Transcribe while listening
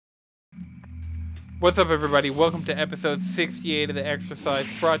What's up, everybody? Welcome to episode 68 of The Exercise,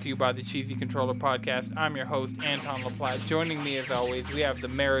 brought to you by the Cheesy Controller Podcast. I'm your host, Anton LaPlatte. Joining me, as always, we have the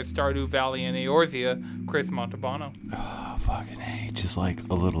mayor of Stardew Valley and Eorzea, Chris Montalbano. Oh, fucking hey. Just like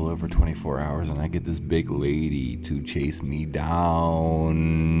a little over 24 hours, and I get this big lady to chase me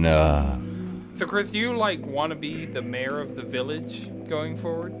down. So, Chris, do you, want to be the mayor of the village going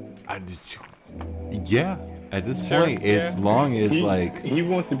forward? Yeah. At this point, as long as, He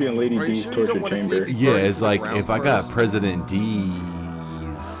wants to be in Lady D's torture chamber. Yeah, it's like, if I got President D's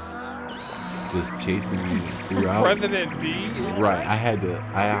just chasing me throughout. President D? Right, I had to,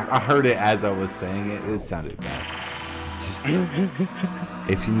 I heard it as I was saying it. It sounded bad. Just,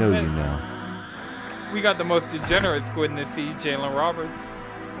 if you know, you know. We got the most degenerate squid in the sea, Jalen Roberts.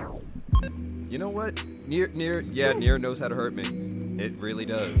 You know what? Nier knows how to hurt me. It really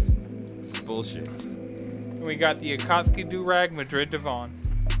does. This is bullshit. We got the Akatsuki Durag, Madrid Devon.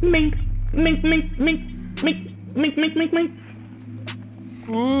 Mink, mink, mink, mink, mink, mink, mink, mink, mink.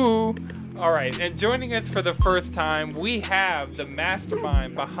 Ooh. All right, and joining us for the first time, we have the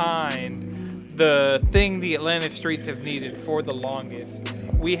mastermind behind the thing the Atlanta streets have needed for the longest.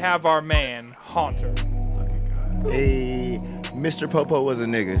 We have our man, Haunter. Hey, Mr. Popo was a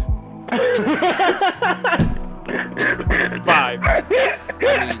nigga. Vibe.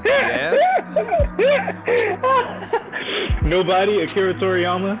 Yeah? Nobody, Akira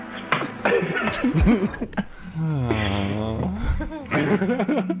Toriyama.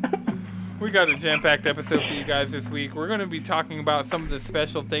 We got a jam-packed episode for you guys this week. We're going to be talking about some of the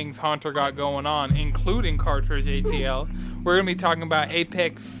special things Haunter got going on, including Cartridge ATL. We're going to be talking about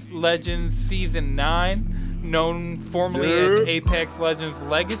Apex Legends Season 9, known formerly as Apex Legends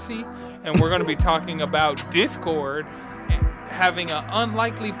Legacy. And we're going to be talking about Discord having an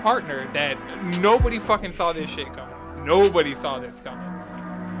unlikely partner that nobody fucking saw this shit coming. Nobody saw this coming.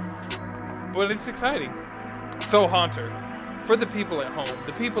 But it's exciting. So, Haunter, for the people at home,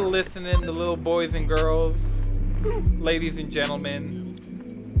 the people listening, the little boys and girls, ladies and gentlemen,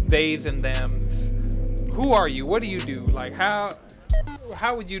 theys and thems, who are you? What do you do?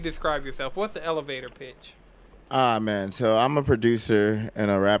 How would you describe yourself? What's the elevator pitch? Man, so I'm a producer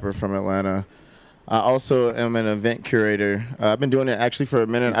and a rapper from Atlanta. I also am an event curator. I've been doing it actually for a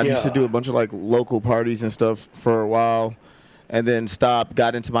minute. I used to do a bunch of local parties and stuff for a while, and then stopped,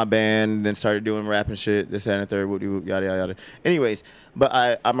 got into my band, then started doing rap and shit, this, that, and the third, whoop, whoop, yada, yada, yada. Anyways,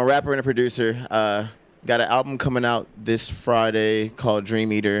 but I'm a rapper and a producer. Got an album coming out this Friday called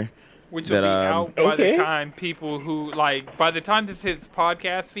Dream Eater. Which will be out by the time people who, by the time this hits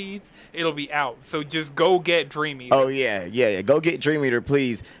podcast feeds, it'll be out. So just go get Dream Eater. Oh, yeah. Go get Dream Eater,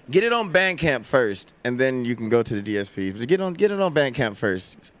 please. Get it on Bandcamp first, and then you can go to the DSPs. But get it on Bandcamp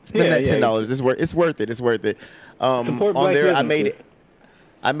first. Spend that $10. It's worth it. It's worth it. On there, I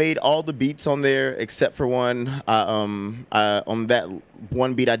made all the beats on there except for one. On that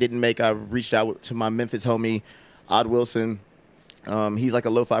one beat I didn't make, I reached out to my Memphis homie, Odd Wilson. He's like a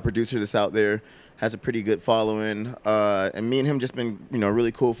lo-fi producer that's out there, has a pretty good following, and me and him just been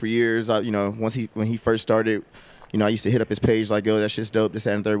really cool for years. When he first started, I used to hit up his page like, yo, that shit's dope, this,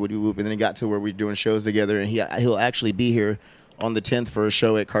 that, and third, whoop, whoop, and then it got to where we're doing shows together, and he'll actually be here on the 10th for a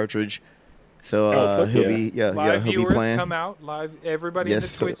show at Cartridge. So he'll be playing. Come out live. Everybody in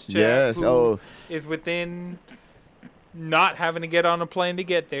the Twitch chat is within not having to get on a plane to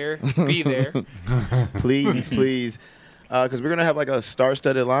get there. Be there, please. Because we're going to have a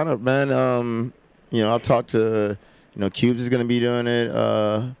star-studded lineup, man. I've talked to, Cubes is going to be doing it.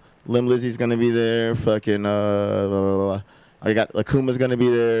 Lim Lizzy's going to be there. Fucking, I got Akuma's going to be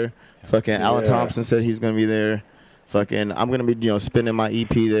there. Fucking Alan Thompson said he's going to be there. Fucking, I'm going to be, spinning my EP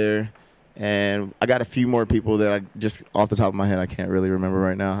there. And I got a few more people that I just, off the top of my head, I can't really remember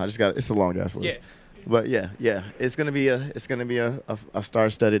right now. It's a long-ass list. Yeah. But, yeah. It's going to be a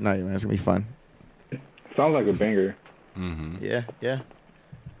star-studded night, man. It's going to be fun. Sounds like a banger. Mm-hmm. Yeah.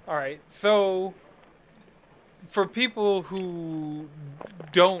 All right. So, for people who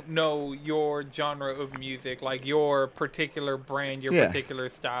don't know your genre of music, like your particular brand, your particular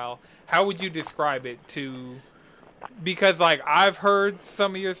style, how would you describe it to? Because I've heard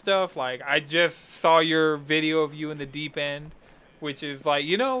some of your stuff. I just saw your video of you in the deep end, which is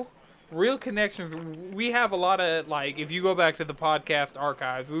real connections. We have a lot of if you go back to the podcast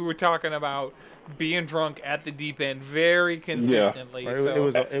archives, we were talking about being drunk at the deep end very consistently. Yeah. It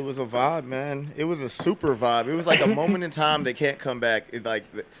was a vibe, man. It was a super vibe. It was like a moment in time that can't come back.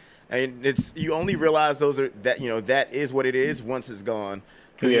 It's you only realize that is what it is once it's gone.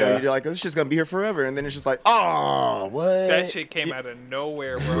 Because you're like, this shit's gonna be here forever, and then it's just like, oh, what? That shit came out of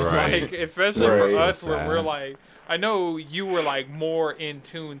nowhere, bro. Right. Especially for us, where we're I know you were like more in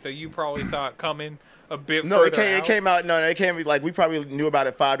tune, so you probably saw it coming a bit. No, it came out. No, it came like we probably knew about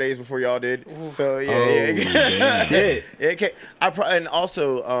it 5 days before y'all did. So it came. And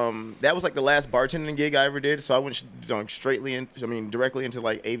also that was like the last bartending gig I ever did. So I went directly into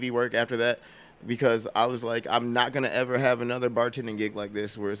like AV work after that. Because I was like, I'm not gonna ever have another bartending gig like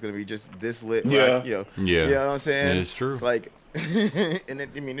this where it's gonna be just this lit. Yeah. You know what I'm saying? It's true. It's like, and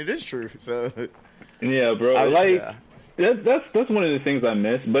it is true. So. Yeah, bro. That's one of the things I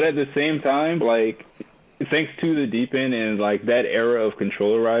miss. But at the same time, like, thanks to the Deep End and like that era of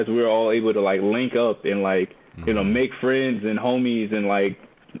Controllerize, we were all able to like link up and like make friends and homies and like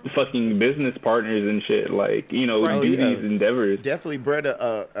fucking business partners and shit, like, do these endeavors. Definitely bred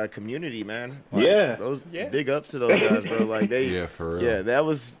a community, man. Like, big ups to those guys, bro. Like for real. Yeah, that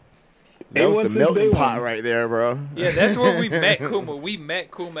was the melting pot right there, bro. Yeah, that's where we met Kuma. We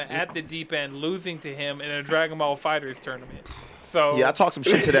met Kuma at the Deep End, losing to him in a Dragon Ball FighterZ tournament. So yeah, I talked some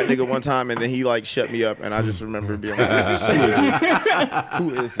shit to that nigga one time, and then he like shut me up, and I just remember being like,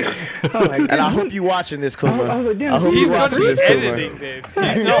 "Who is this? And I hope you watching this, Kuma. I hope you watching this, Kuma. Editing this.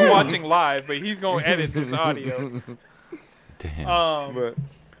 He's not watching live, but he's gonna edit this audio. Damn.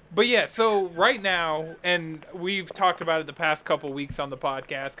 But yeah, so right now, and we've talked about it the past couple weeks on the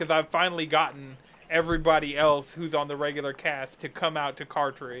podcast, because I've finally gotten everybody else who's on the regular cast to come out to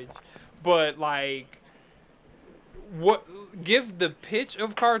Cartridge, but like. Give the pitch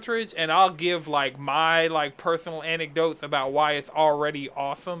of Cartridge, and I'll give like my like personal anecdotes about why it's already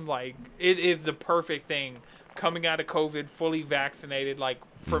awesome. Like, it is the perfect thing coming out of COVID, fully vaccinated. Like,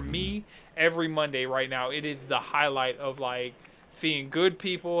 for me, every Monday right now, it is the highlight of like seeing good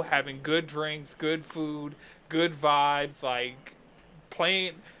people, having good drinks, good food, good vibes, like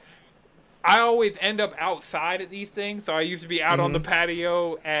playing. I always end up outside at these things, so I used to be out on the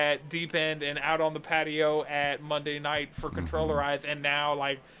patio at Deep End and out on the patio at Monday night for Controllerize, and now,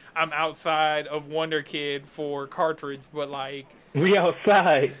 like, I'm outside of Wonder Kid for Cartridge, but, like... We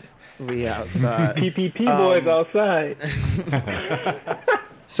outside. PPP boys outside.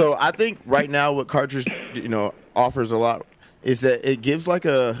 So I think right now what Cartridge, offers a lot is that it gives like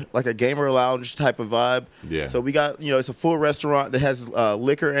a gamer lounge type of vibe. Yeah. So we got, it's a full restaurant that has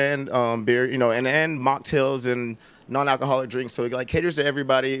liquor and beer, and mocktails and non-alcoholic drinks. So it like caters to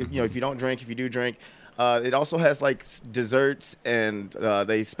everybody. If you don't drink, if you do drink. It also has like desserts, and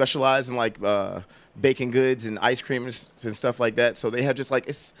they specialize in like baking goods and ice cream and stuff like that. So they have just like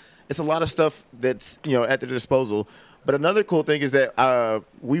it's a lot of stuff that's at their disposal. But another cool thing is that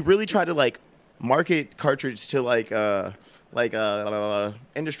we really try to like market Cartridge to like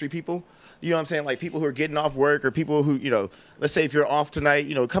industry people. You know what I'm saying? Like people who are getting off work, or people who, let's say if you're off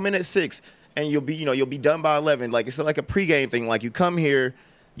tonight, come in at 6 and you'll be done by 11. Like it's like a pregame thing. Like you come here,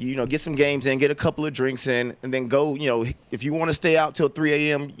 get some games in, get a couple of drinks in, and then go, if you want to stay out till 3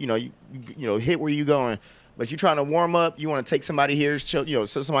 a.m., you hit where you going. But if you're trying to warm up, you want to take somebody here, show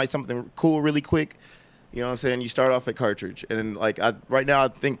somebody something cool really quick. You know what I'm saying? You start off at Cartridge. And like right now I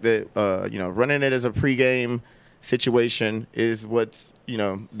think that running it as a pregame situation is what's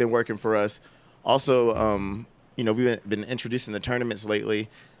been working for us. Also, we've been introducing the tournaments lately,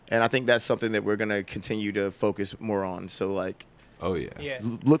 and I think that's something that we're gonna continue to focus more on. So like,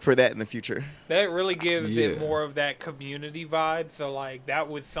 look for that in the future. That really gives it more of that community vibe. So like that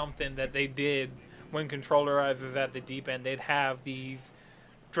was something that they did when Controllerize was at the Deep End. They'd have these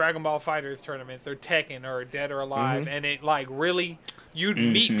Dragon Ball FighterZ tournaments, or Tekken, or Dead or Alive, and it like really. You'd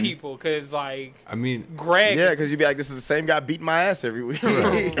meet people, because, like, I mean, Greg... Yeah, because you'd be like, this is the same guy beating my ass every week.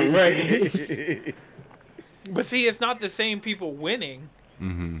 Right. But see, it's not the same people winning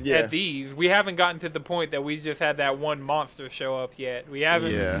at these. We haven't gotten to the point that we just had that one monster show up yet. We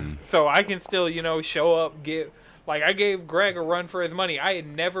haven't. Yeah. So I can still, show up, like, I gave Greg a run for his money. I had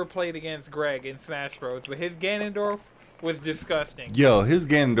never played against Greg in Smash Bros., but his Ganondorf was disgusting. Yo, his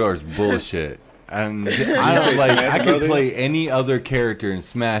Ganondorf's bullshit. And I could play any other character in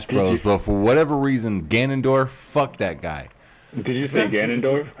Smash Bros, but for whatever reason, Ganondorf, fuck that guy. Did you say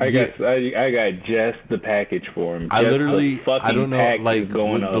Ganondorf? I got just the package for him. I don't know, like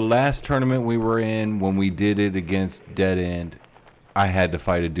the last tournament we were in, when we did it against Dead End, I had to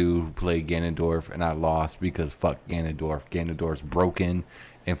fight a dude who played Ganondorf, and I lost because fuck Ganondorf. Ganondorf's broken,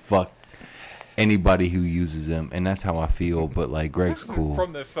 and fuck anybody who uses him, and that's how I feel. But like, Greg's cool.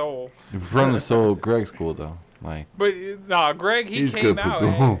 From the soul. Greg's cool though. Like, but Greg, he came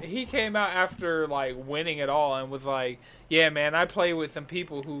out after like winning it all, and was like, yeah, man, I play with some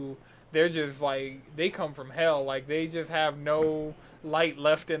people who they're just like, they come from hell. Like, they just have no light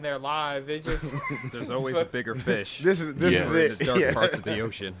left in their lives. They just there's always a bigger fish. This is it. In the dark parts of the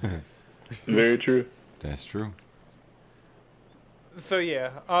ocean. Very true. That's true. So yeah,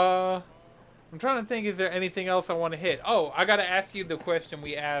 I'm trying to think. Is there anything else I want to hit? Oh, I got to ask you the question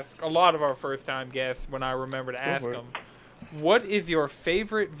we ask a lot of our first-time guests when I remember to ask them. What is your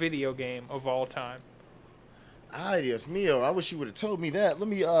favorite video game of all time? Ay, Dios mío. I wish you would have told me that. Let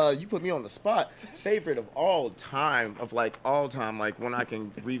me, you put me on the spot. Favorite of all time, like when I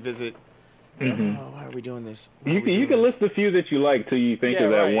can revisit. Mm-hmm. Why are we doing this? You can list a few that you like till you think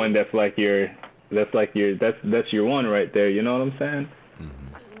of that one that's your one right there. You know what I'm saying?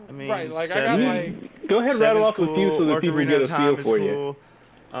 Mm-hmm. I mean, right, like I got like. Go ahead, rattle off a few so that people get a feel for you.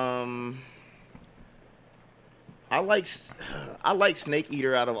 I like Snake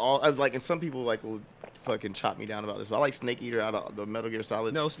Eater out of all. Like, and some people like will fucking chop me down about this, but I like Snake Eater out of the Metal Gear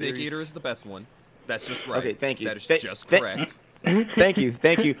Solid. No, series. Snake Eater is the best one. That's just right. Okay, thank you. That is just correct. Thank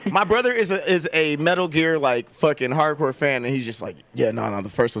you. My brother is a Metal Gear like fucking hardcore fan, and he's just like, yeah, no, the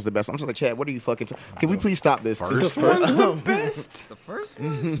first was the best. I'm just like, Chad, what are you fucking? Can we please stop this? First one's the best. The first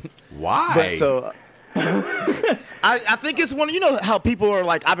one. Why? But so. I think it's one. You know how people are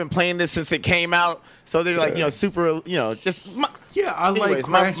like, I've been playing this since it came out, so they're like, super, just. I like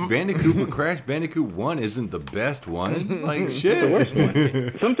Crash Bandicoot, but Crash Bandicoot 1 isn't the best one. Like, shit. The worst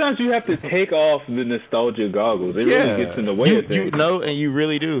one. Sometimes you have to take off the nostalgia goggles. It really gets in the way of things. You know, and you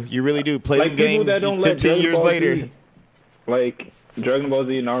really do. Play like games that don't 15 years later. Like Dragon Ball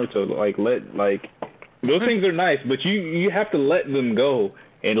Z and Naruto, those things are nice, but you have to let them go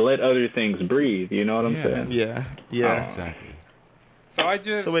and let other things breathe. You know what I'm saying? Yeah. Exactly. So I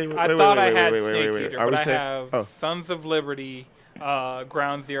thought I had Snake Eater, but I have Sons of Liberty,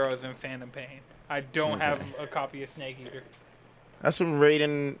 Ground Zeroes, and Phantom Pain. I don't have a copy of Snake Eater. That's when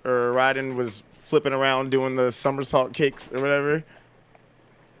Raiden was flipping around doing the somersault kicks or whatever.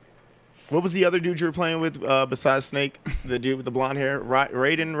 What was the other dude you were playing with besides Snake? The dude with the blonde hair?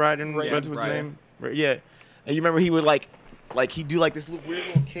 Raiden, what was his name? Yeah. And you remember he would he'd do like this weird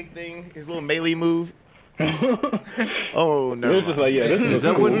little kick thing, his little melee move. Oh no!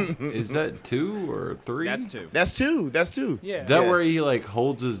 Is that 2 or 3? That's 2. That's two. Yeah. Is that where he like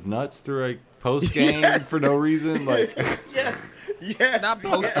holds his nuts through like post game for no reason? Like Yes. Not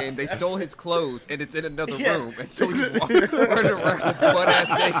post game. They stole his clothes and it's in another room, and so he's running around butt ass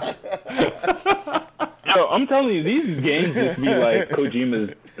naked. Yo, I'm telling you, these games just be like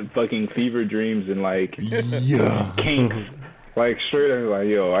Kojima's fucking fever dreams and like kinks. Like straight up, like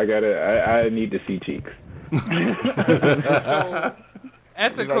I need to see cheeks. So,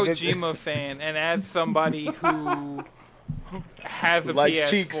 as a Kojima fan and as somebody who has a likes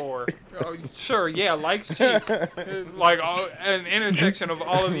PS4, sure, likes cheeks, like an intersection of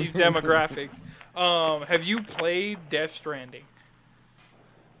all of these demographics. Have you played Death Stranding?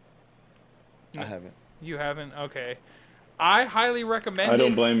 I haven't. You haven't? Okay. I highly recommend it. I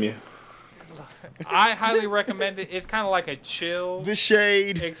don't blame you. I highly recommend it. It's kind of like a chill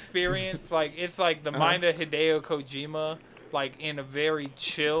experience. Like it's like the mind of Hideo Kojima, like in a very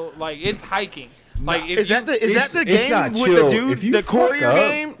chill. Like it's hiking. Like is that the game with the dude, the courier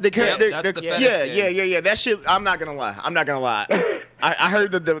game? Yeah. That shit. I'm not gonna lie. I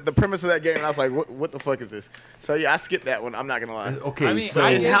heard the premise of that game and I was like, what the fuck is this? So yeah, I skipped that one. I'm not gonna lie. Okay, I mean,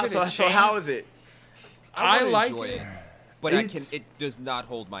 so how is it? I like enjoy it, but it does not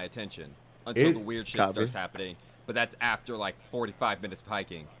hold my attention until the weird shit starts happening. But that's after like 45 minutes of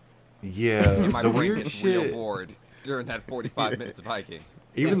hiking. Yeah, and my brain gets real bored during that 45 minutes of hiking.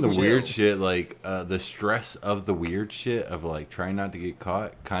 Even the weird shit, like the stress of the weird shit of like trying not to get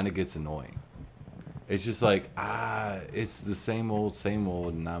caught, kind of gets annoying. It's just like it's the same old,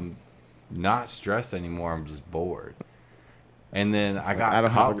 and I'm not stressed anymore. I'm just bored. And then I got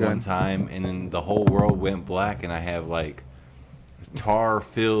caught one time, and then the whole world went black, and I have like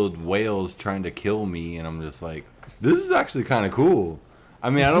tar-filled whales trying to kill me, and I'm just like, this is actually kind of cool. I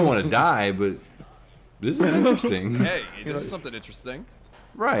mean, I don't want to die, but this is interesting. Hey, this is something interesting.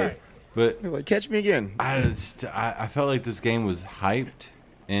 Right. But like, catch me again. I felt like this game was hyped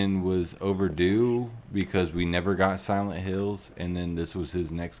and was overdue because we never got Silent Hills, and then this was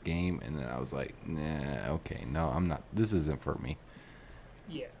his next game, and then I was like, nah, okay, no, I'm not. This isn't for me.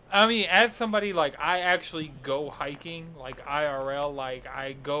 Yeah. I mean, as somebody, like, I actually go hiking, like, IRL, like,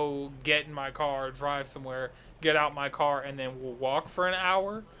 I go get in my car, drive somewhere, get out my car, and then we'll walk for an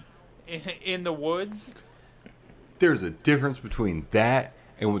hour in the woods. There's a difference between that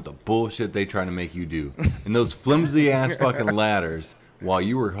and with the bullshit they try to make you do. And those flimsy-ass fucking ladders, while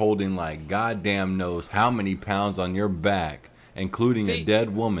you were holding, like, goddamn knows how many pounds on your back, including a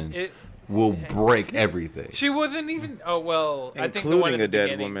dead woman, will break everything. She wasn't even... Oh, well, I think the one at the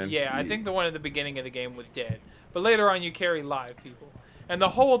beginning... Yeah, I think the one at the beginning of the game was dead. But later on, you carry live people. And the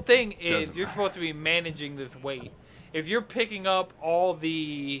whole thing is you're supposed to be managing this weight. if you're picking up all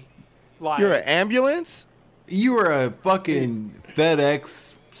the, like, you're an ambulance. You are a fucking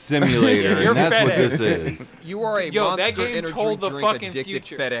FedEx simulator, and that's FedEx. What this is. You are a Monster Energy drink addicted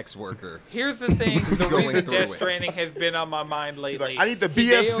future. FedEx worker. Here's the thing: the reason Death Stranding has been on my mind lately. Like, I need the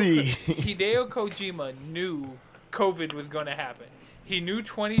BFC. Hideo Kojima knew COVID was going to happen. He knew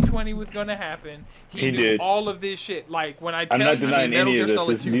 2020 was going to happen. He knew all of this shit. Like, when I tell you, Metal Gear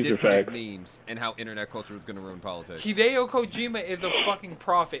Solid 2 did predict memes and how internet culture was going to ruin politics. Hideo Kojima is a fucking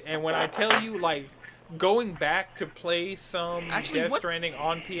prophet, and when I tell you, like, going back to play some Death Stranding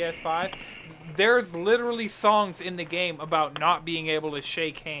on PS5, there's literally songs in the game about not being able to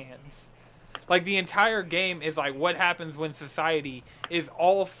shake hands. Like, the entire game is like what happens when society is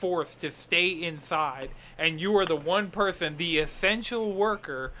all forced to stay inside, and you are the one person, the essential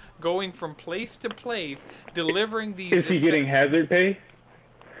worker, going from place to place, delivering these... Is he getting hazard pay?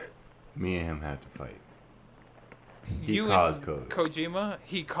 Me and him had to fight. He caused COVID. Kojima?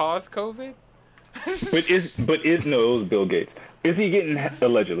 He caused COVID? But it was Bill Gates. Is he getting,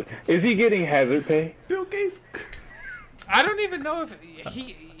 allegedly, is he getting hazard pay? Bill Gates? I don't even know if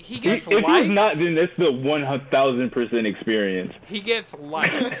he gets likes. If he's not, then that's the 1,000% experience. He gets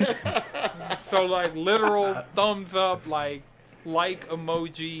likes. So, like, literal thumbs up, like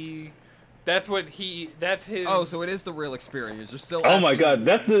emoji. That's his... Oh, so it is the real experience. You're still oh my god,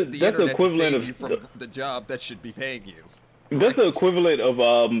 that's the equivalent of... you from the job that should be paying you. That's the equivalent of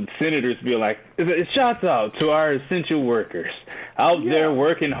senators being like, "Shots out to our essential workers out there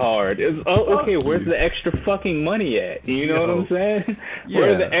working hard." Okay, where's the extra fucking money at? You know what I'm saying?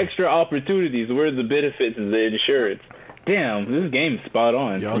 Where are the extra opportunities? Where are the benefits and the insurance? Damn, this game's spot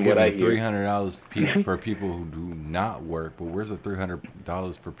on. Y'all giving $300 for people who do not work, but where's the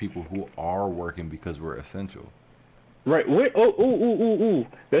 $300 for people who are working because we're essential? Right. Wait. Ooh.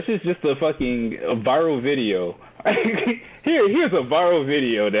 That's just a fucking viral video. Here's a viral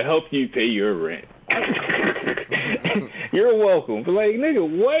video to help you pay your rent. You're welcome. But like, nigga,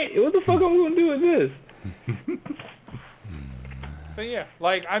 what the fuck am I gonna do with this? So yeah,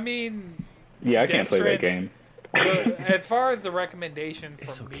 like, I mean, I can't play that game. As far as the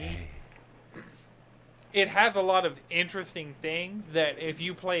recommendations from me, it has a lot of interesting things that if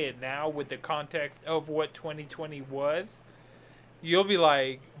you play it now with the context of what 2020 was, you'll be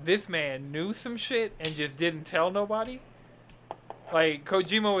like, this man knew some shit and just didn't tell nobody. Like,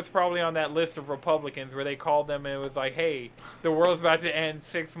 Kojima was probably on that list of Republicans where they called them and it was like, hey, the world's about to end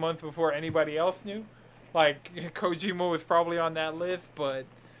 6 months before anybody else knew. Like, Kojima was probably on that list, but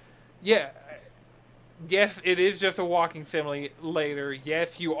yeah. Yes, it is just a walking simulator.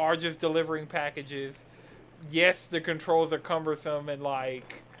 Yes, you are just delivering packages. Yes, the controls are cumbersome and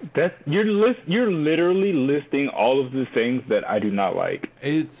like... You're literally listing all of the things that I do not like.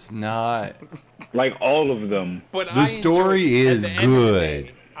 It's not... Like, all of them. But the story is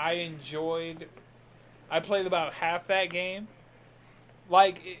good. I played about half that game.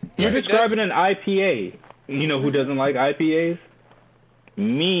 Like... You're describing an IPA. You know who doesn't like IPAs?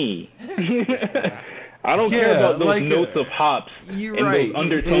 Me. I don't care about those notes of hops and those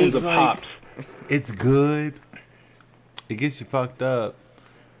undertones of hops. It's good. It gets you fucked up,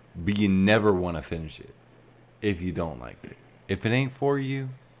 but you never want to finish it if you don't like it. If it ain't for you,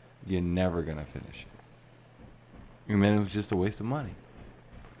 you're never going to finish it. And then it was just a waste of money.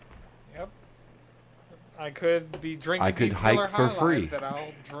 Yep. I could be drinking. I could hike for free. That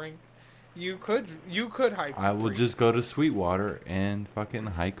I'll drink. You could hike for free. I will just go to Sweetwater and fucking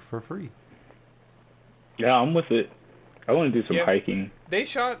hike for free. Yeah, I'm with it. I want to do some hiking. They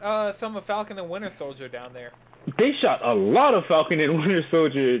shot some of Falcon and Winter Soldier down there. They shot a lot of Falcon and Winter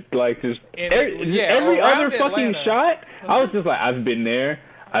Soldier, like just every other fucking shot. I was just like, I've been there.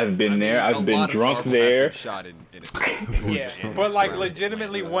 I've been drunk there. Shot in but like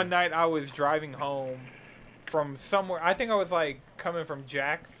legitimately, one night I was driving home from somewhere. I think I was like coming from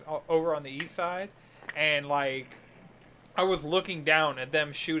Jack's over on the east side, and like I was looking down at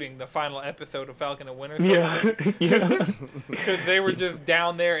them shooting the final episode of Falcon and Winter Soldier. Yeah. Because they were just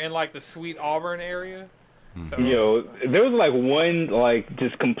down there in like the Sweet Auburn area. So. There was like one like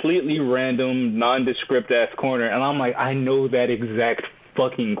just completely random nondescript ass corner, and I'm like, I know that exact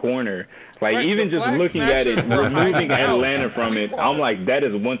fucking corner. Like even just looking at it, removing Atlanta from it, I'm like, that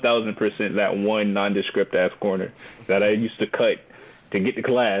is 1,000% that one nondescript ass corner that I used to cut to get to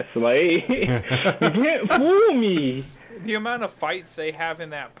class. Like, you can't fool me. The amount of fights they have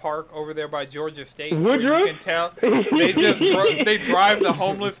in that park over there by Georgia State, Woodruff? You can tell they drive the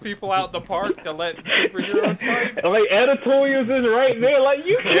homeless people out the park to let superheroes fight. Like editorials is right there. Like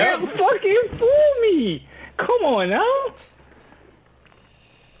you can't fucking fool me. Come on now.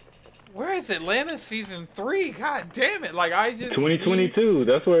 Where is Atlanta season 3? God damn it! Like I just 2022.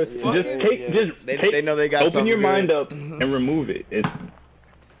 That's where it's they know they got open your mind up and remove it. It's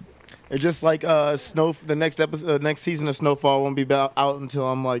just like the next episode, next season of Snowfall won't be out until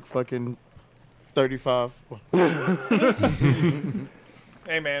I'm like fucking 35.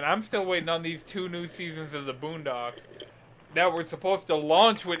 Hey man, I'm still waiting on these 2 new seasons of the Boondocks that were supposed to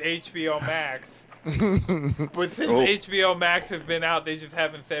launch with HBO Max. But since HBO Max has been out, they just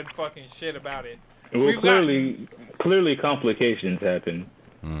haven't said fucking shit about it. Well, clearly complications happen.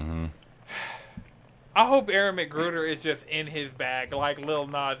 Mm-hmm. I hope Aaron McGruder is just in his bag, like Lil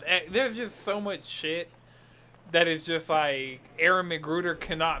Nas. There's just so much shit that is just like Aaron McGruder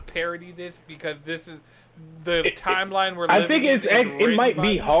cannot parody this because this is the timeline we're living in. I think it might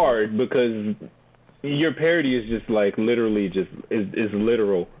be hard because your parody is just like literally just is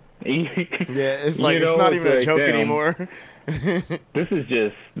literal. Yeah, it's like it's not even a joke anymore. This is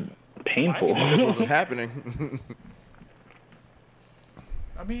just painful. This just wasn't happening.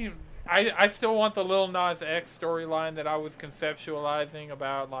 I mean, I still want the Lil Nas X storyline that I was conceptualizing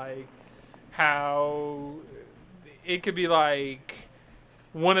about, like, how it could be, like,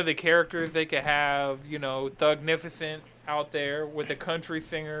 one of the characters they could have, you know, Thugnificent out there with a country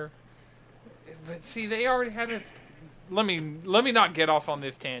singer. But, see, they already had this... Let me not get off on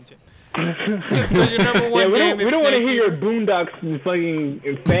this tangent. So your number one game we don't want to hear your Boondocks fucking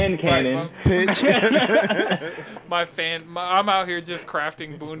fan cannon. Pitch. I'm out here just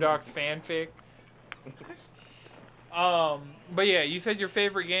crafting Boondocks fanfic. But yeah, you said your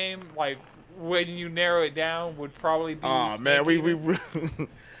favorite game, like when you narrow it down, would probably be. Oh man, we no.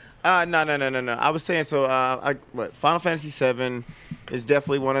 I was saying Final Fantasy VII is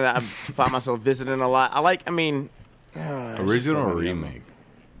definitely one of that I find myself visiting a lot. Original or remake?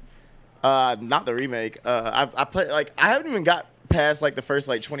 Not the remake. I played I haven't even got past like the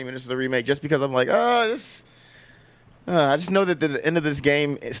first 20 minutes of the remake just because I'm like, this. I just know that the end of this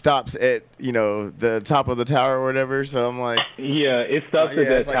game it stops at the top of the tower or whatever. So I'm like, yeah, it stops at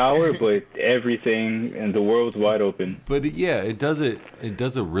that tower, but everything and the world's wide open. But it does a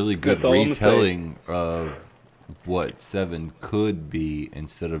really good retelling of what 7 could be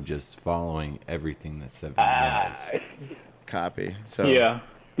instead of just following everything that 7 has. Copy. So yeah,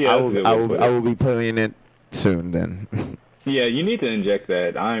 I will be playing it soon then. Yeah, you need to inject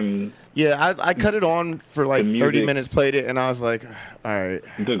that. I cut it on for 30 minutes, played it, and I was like, all right.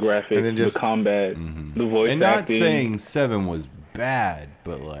 The graphics, and then the combat, the voice and acting. Not saying 7 was bad,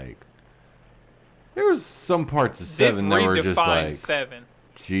 but there was some parts of 7 that were just like 7.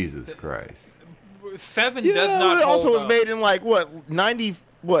 Jesus Christ. 7 does not. It also was up. made in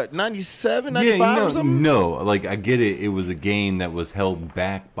 97, 95 or something. No, I get it. It was a game that was held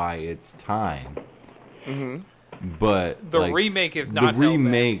back by its time. Mm-hmm. But the remake is not. The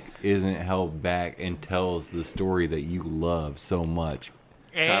remake isn't held back and tells the story that you love so much.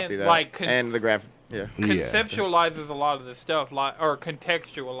 And and the graphic, conceptualizes a lot of the stuff, or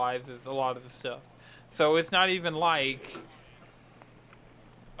contextualizes a lot of the stuff. So it's not even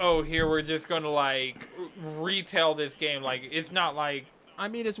here we're just gonna retell this game. It's not like. I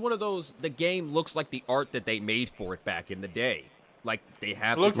mean, it's one of those. The game looks like the art that they made for it back in the day. They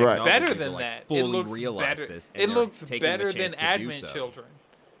have looks better than that. Fully it looks realize better. this. It looks better than Advent Children.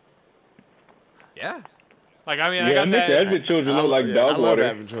 Yeah. I got that. Advent Children look like dog water. I love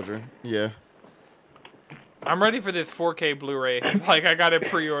Advent Children. Yeah. I'm ready for this 4K Blu-ray. I got it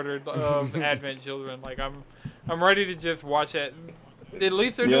pre-ordered of Advent Children. I'm ready to just watch it. At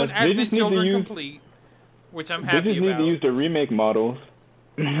least they're doing Advent Children complete, which I'm happy about. They just need to use the remake models.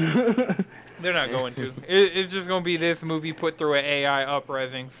 They're not going to. It's just going to be this movie put through an AI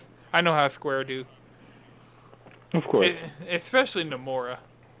up-resings. I know how Square do. Of course. Especially Nomura.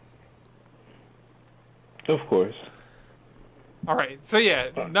 Of course. All right. So,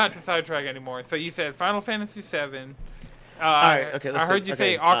 not to sidetrack anymore. So, you said Final Fantasy VII. All right. Okay. I heard you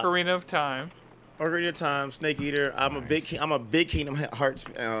say Ocarina of Time. Ocarina of Time, Snake Eater. I'm a big Kingdom Hearts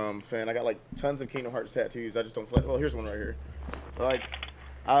fan. I got thons of Kingdom Hearts tattoos. I just don't feel here's one right here.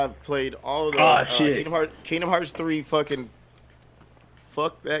 I've played all of those. Kingdom Hearts 3. Fucking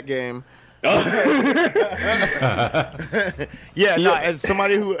fuck that game. As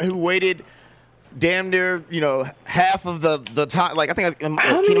somebody who waited damn near half of the time. I think Kingdom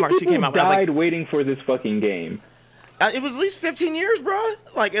Hearts 2 came out. I died waiting for this fucking game. It was at least 15 years, bro.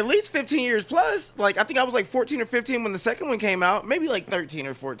 At least 15 years plus. I think I was 14 or 15 when the second one came out. Maybe 13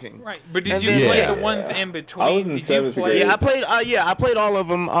 or 14. Right, but did you play the ones in between? Did you play? Yeah, I played all of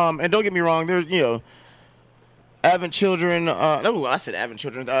them. And don't get me wrong, there's Advent Children. No, I said Advent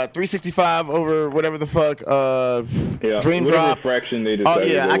Children. 365 over whatever the fuck. Dream Drop. Fraction they decided.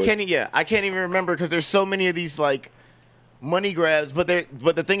 Oh yeah, I can't even remember because there's so many of these like money grabs. But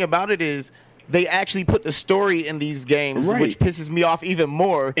the thing about it is they actually put the story in these games, which pisses me off even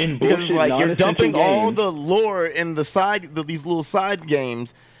more because it's like you're dumping all the lore in the side, these little side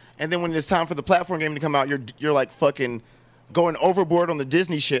games, and then when it's time for the platform game to come out, you're like fucking going overboard on the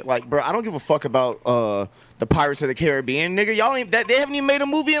Disney shit. Like, bro, I don't give a fuck about the Pirates of the Caribbean, nigga. Y'all they haven't even made a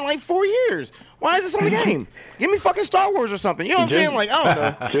movie in like 4 years. Why is this on the game? Give me fucking Star Wars or something. You know what I'm saying? Like, I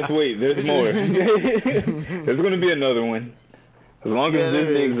don't know. Just wait. There's more. There's gonna be another one. As long as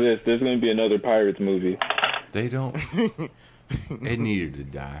Disney exists, there's gonna be another Pirates movie. They don't. It needed to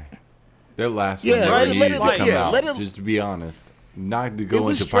die. Their last one never needed to come out. Just to be honest, not to go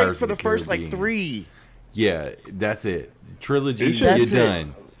into Pirates for the of the first Caribbean. like 3. Yeah, that's it. Trilogy, you're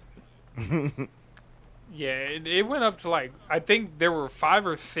done. Yeah, it went up to like I think there were 5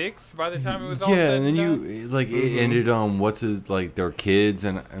 or 6 by the time it was all said said and then done. it ended on their kids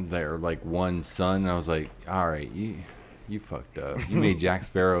and their like one son. And I was like, all right, you fucked up. You made Jack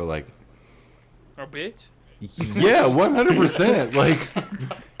Sparrow like a bitch. Yeah, 100%. Like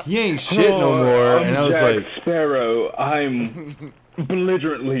he ain't shit no more. And I was Jack like, Sparrow, I'm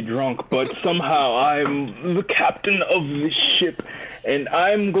belligerently drunk, but somehow I'm the captain of this ship, and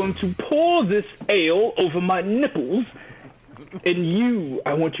I'm going to pour this ale over my nipples, and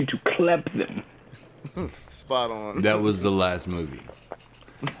I want you to clap them. Spot on. That was the last movie.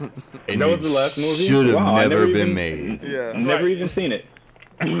 And that was the last movie? Should have never been made. Yeah, never even seen it.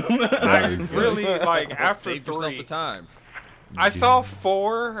 I really like after 3. The time. I saw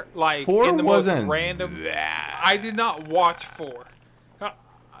 4 like 4 in the wasn't most random. I did not watch 4.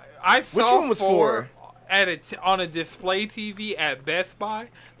 I saw Which one was 4? On a display TV at Best Buy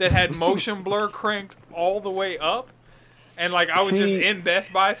that had motion blur cranked all the way up, and like I was just in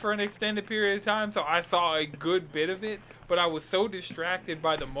Best Buy for an extended period of time, so I saw a good bit of it. But I was so distracted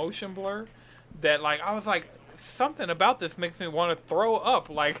by the motion blur that like I was like, something about this makes me want to throw up.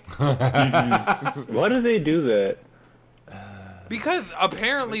 Like, why do they do that? Because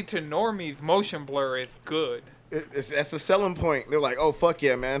apparently to normies, motion blur is good. That's the selling point. They're like, oh fuck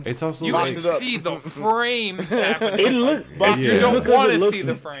yeah, man. It's also you like, can see the frames happening. You don't want to see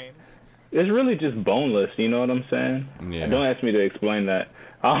the frames. It's really just boneless. You know what I'm saying? Yeah. Don't ask me to explain that.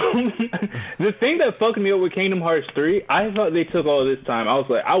 The thing that fucked me up with Kingdom Hearts 3, I thought they took all this time.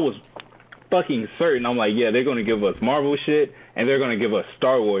 I was fucking certain. I'm like, yeah, they're gonna give us Marvel shit and they're gonna give us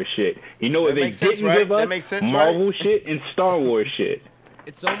Star Wars shit. You know what they didn't give us? That makes sense, Marvel shit and Star Wars shit.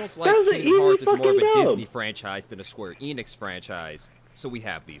 It's almost like Kingdom Hearts is more of a Disney franchise than a Square Enix franchise, so we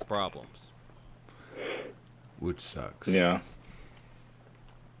have these problems. Which sucks. Yeah.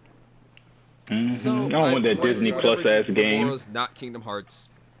 Mm-hmm. So I don't want that Disney Plus ass game. Nomura's not Kingdom Hearts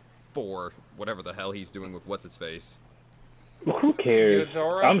 4, whatever the hell he's doing with what's its face. Who cares?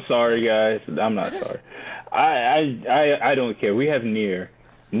 I'm sorry, guys. I'm not sorry. I don't care. We have Nier.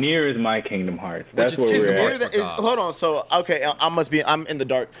 Nier is my Kingdom Hearts. That's where we're at. Hold on. So okay, I'm in the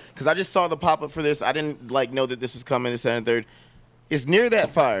dark because I just saw the pop up for this. I didn't know that this was coming to 2nd and 3rd. Is Nier that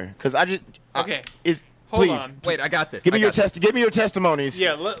fire? Because okay. Hold on. Wait, I got this. Give me your testimonies.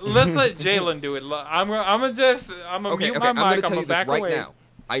 Yeah, let's let Jalen do it. I'm gonna mute my mic. I'm gonna back away. Now.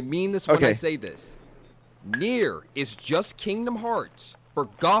 I mean this when I say this. Nier is just Kingdom Hearts for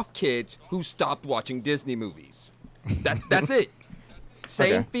goth kids who stopped watching Disney movies. That's it.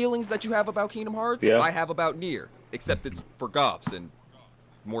 Same feelings that you have about Kingdom Hearts, I have about Nier, except it's for goths and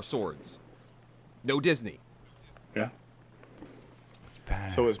more swords. No Disney. Yeah. It's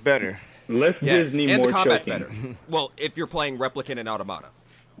bad. So it's better. Less Disney, and more the combat's choking. better. Well, if you're playing Replicant and Automata.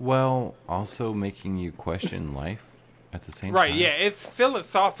 Well, also making you question life at the same time. Right, yeah, it's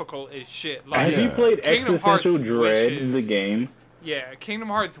philosophical as shit. Like, have you played Kingdom Existential Hearts Dread, wishes, the game? Yeah, Kingdom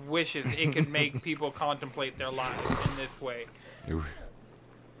Hearts wishes it could make people contemplate their lives in this way.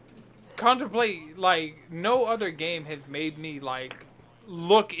 Contemplate, like, no other game has made me, like,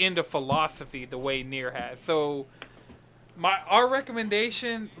 look into philosophy the way Nier has. So, our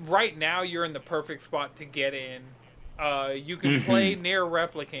recommendation, right now, you're in the perfect spot to get in. You can play Nier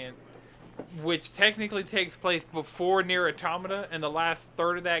Replicant, which technically takes place before Nier Automata, and the last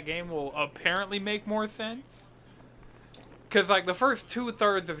third of that game will apparently make more sense. Because, like, the first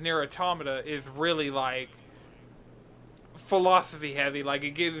 2/3 of Nier Automata is really, like, philosophy heavy. Like,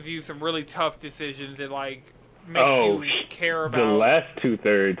 it gives you some really tough decisions that, like, makes you care about... The last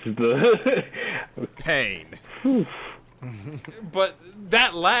 2/3. The pain. But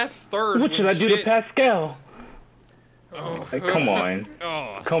that last third... What should I do to Pascal? Oh. Come on.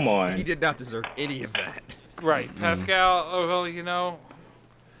 Come on. He did not deserve any of that. Right, Pascal. Oh, well, you know,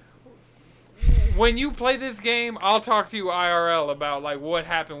 when you play this game, I'll talk to you IRL about like what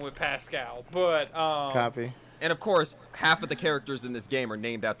happened with Pascal. But copy. And of course, half of the characters in this game are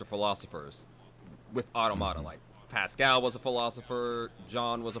named after philosophers with Automata. Like Pascal was a philosopher,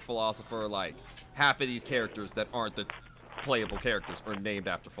 John was a philosopher. Like half of these characters that aren't the playable characters are named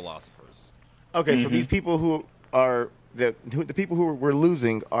after philosophers. Okay, so these people who are the people who we're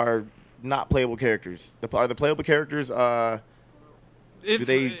losing are not playable characters. Are the playable characters? Do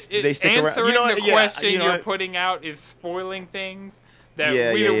they stick around? Answering the question you're putting out is spoiling things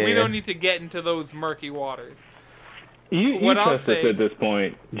that we don't need to get into those murky waters. You trust us at this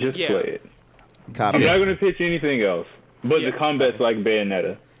point. Just play it. Copy. I'm not going to pitch anything else. But the combat's like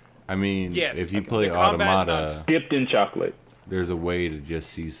Bayonetta. I mean, if you play Automata, dipped in chocolate, there's a way to just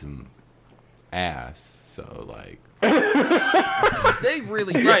see some ass. So like, they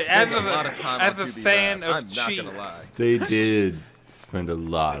really did spend a lot of time on 2B's fan ass. of I'm not gonna lie. They did spend a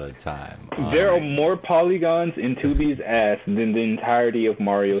lot of time. There are more polygons in 2B's ass than the entirety of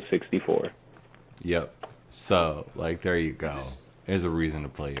Mario 64. Yep. So, like, there you go. There's a reason to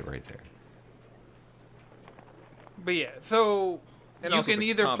play it right there. But yeah, so and you can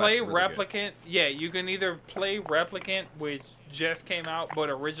either play really Replicant. Good. Yeah, you can either play Replicant, which just came out, but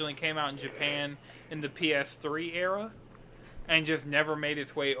originally came out in Japan in the PS3 era, and just never made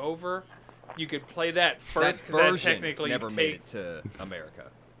its way over. You could play that first because that technically never made it to America.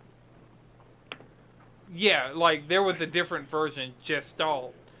 Yeah, like there was a different version,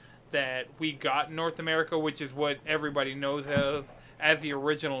 Gestalt, that we got in North America, which is what everybody knows of as the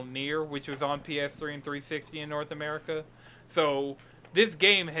original Nier, which was on PS3 and 360 in North America. So this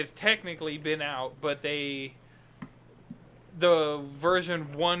game has technically been out, but the version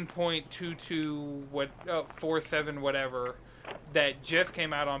 1.22 47 whatever that just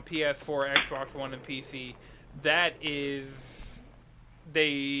came out on PS4, Xbox One, and PC, that is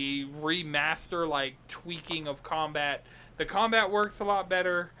they remaster, like tweaking of combat. The combat works a lot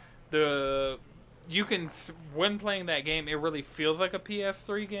better. When playing that game, it really feels like a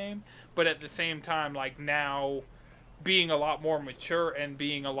PS3 game, but at the same time, like now, being a lot more mature and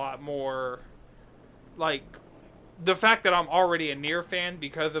being a lot more, like, the fact that I'm already a Nier fan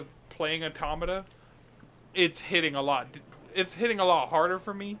because of playing Automata, it's hitting a lot harder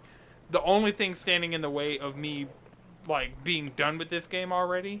for me. The only thing standing in the way of me, like, being done with this game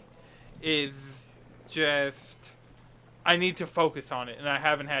already is just I need to focus on it, and I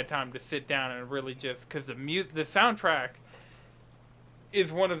haven't had time to sit down and really just because the soundtrack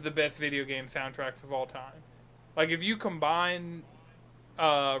is one of the best video game soundtracks of all time. Like if you combine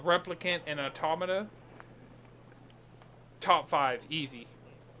Replicant and Automata, top 5 easy.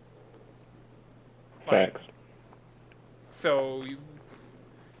 Facts. So,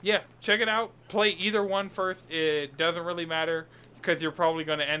 check it out. Play either one first. It doesn't really matter because you're probably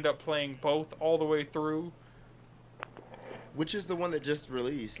going to end up playing both all the way through. Which is the one that just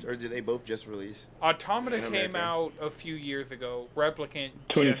released, or did they both just release? Automata came out a few years ago. Replicant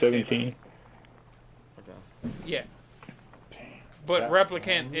 2017. Okay. Yeah. But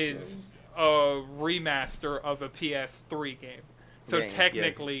Replicant is a remaster of a PS3 game. So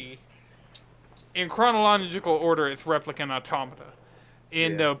technically, in chronological order, it's Replicant Automata.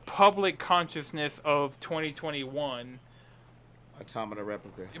 In the public consciousness of 2021, Automata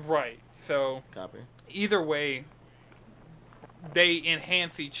Replica. Right. So Copy. Either way, they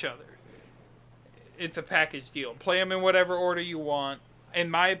enhance each other. It's a package deal. Play them in whatever order you want.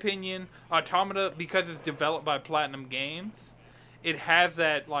 In my opinion, Automata, because it's developed by Platinum Games, it has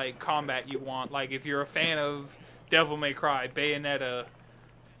that like combat you want. Like if you're a fan of Devil May Cry, Bayonetta,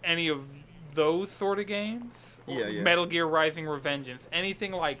 any of those sort of games, Metal Gear Rising: Revengeance,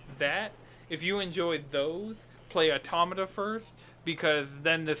 anything like that, if you enjoyed those, play Automata first, because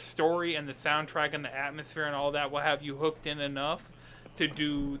then the story and the soundtrack and the atmosphere and all that will have you hooked in enough to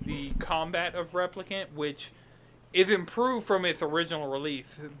do the combat of Replicant, which is improved from its original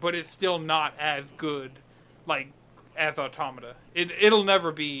release, but it's still not as good like as Automata. It'll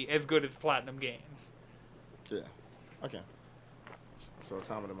never be as good as Platinum Games. Yeah. Okay. So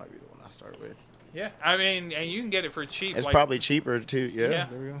Automata might be the one I start with. Yeah, I mean, and you can get it for cheap. It's probably cheaper too. Yeah.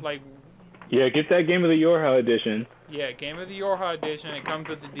 There we go. Like. Yeah, get that Game of the Yorha edition. Yeah, Game of the Yorha edition. It comes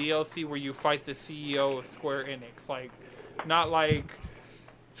with the DLC where you fight the CEO of Square Enix. Like, not like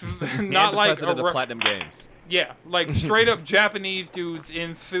president of Platinum Games. Yeah, like straight up Japanese dudes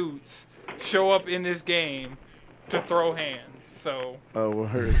in suits show up in this game to throw hands. So. Oh,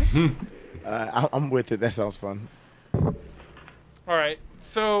 word. I'm with it. That sounds fun. All right,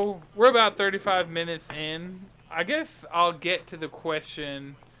 so we're about 35 minutes in. I guess I'll get to the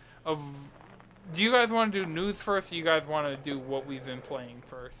question of do you guys want to do news first, or you guys want to do what we've been playing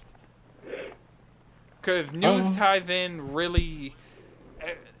first? Because news ties in really.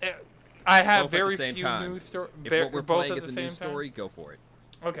 I have both very at the same few time. news stories. If what we're playing is a news story, go for it.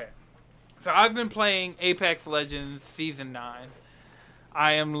 Okay. So I've been playing Apex Legends Season 9.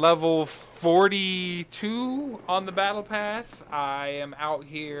 I am level 42 on the Battle Pass. I am out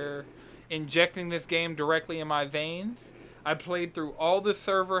here injecting this game directly in my veins. I played through all the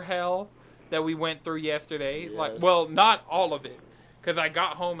server hell that we went through yesterday. Yes. Not all of it, because I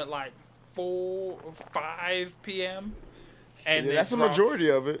got home at 5 p.m. And that's the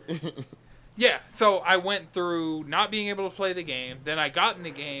majority of it. Yeah, so I went through not being able to play the game. Then I got in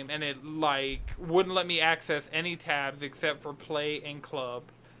the game, and it wouldn't let me access any tabs except for play and club.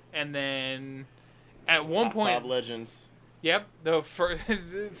 And then at one point, Top 5 Legends. Yep, the first,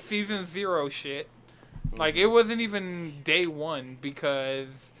 season 0 shit. It wasn't even day 1,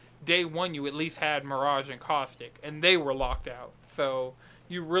 because day 1 you at least had Mirage and Caustic, and they were locked out. So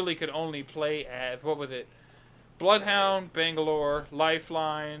you really could only play as, what was it? Bloodhound, Bangalore,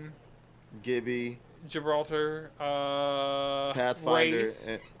 Lifeline, Gibby, Gibraltar, Pathfinder,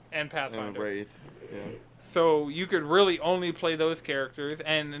 Wraith, and Pathfinder. And Wraith. Yeah. So you could really only play those characters,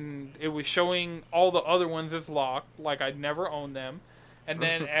 and it was showing all the other ones as locked, like I'd never owned them. And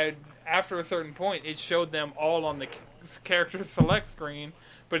then after a certain point, it showed them all on the character select screen,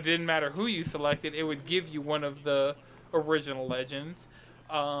 but it didn't matter who you selected, it would give you one of the original legends.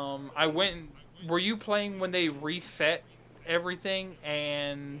 Were you playing when they reset everything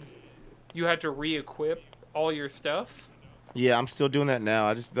and you had to re-equip all your stuff? Yeah, I'm still doing that now.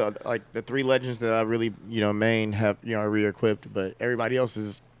 I just the 3 legends that I really main have re-equipped, but everybody else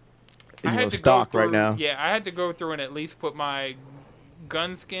is stock right now. Yeah, I had to go through and at least put my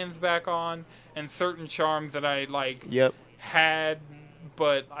gun skins back on and certain charms that I had,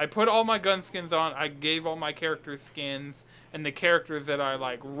 but I put all my gun skins on. I gave all my characters skins, and the characters that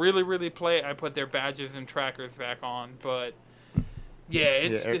I really really play, I put their badges and trackers back on. But yeah,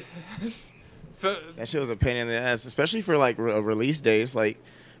 it's so, that shit was a pain in the ass, especially for release days.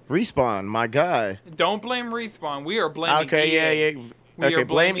 Respawn, my guy. Don't blame Respawn. We are blaming. Okay, EA. Okay,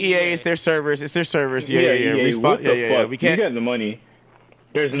 blame EA. It's their servers. It's their servers. Yeah. Respawn. Yeah. We can't. You got the money.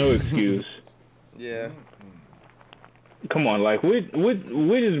 There's no excuse. Yeah. Come on, we're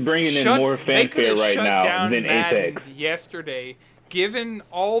just bringing in more fanfare right now than Madden Apex. Yesterday, given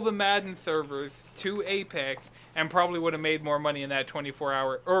all the Madden servers to Apex, and probably would have made more money in that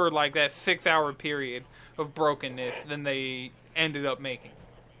 24-hour or that 6-hour period of brokenness than they ended up making.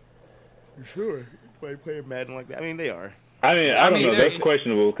 Sure, play Madden like that. I mean, they are. I don't know. That's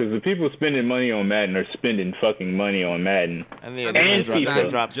questionable, because the people spending money on Madden are spending fucking money on Madden. And FIFA.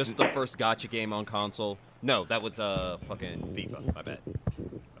 Dropped just the first gacha game on console. No, that was fucking FIFA. My bad.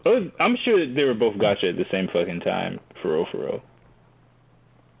 I'm sure they were both gacha at the same fucking time. For real.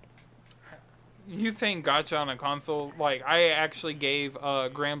 You think gacha on a console? I actually gave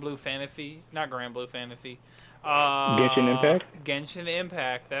Granblue Fantasy. Genshin Impact? Genshin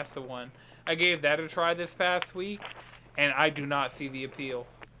Impact, that's the one. I gave that a try this past week, and I do not see the appeal.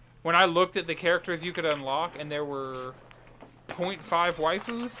 When I looked at the characters you could unlock, and there were 0.5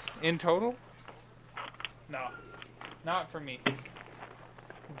 waifus in total, no, not for me.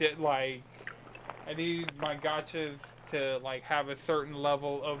 I need my gachas to have a certain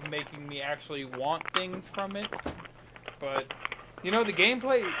level of making me actually want things from it. But the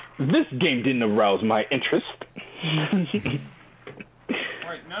gameplay. This game didn't arouse my interest. Alright,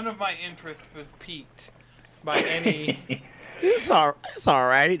 none of my interest was piqued by any. It's all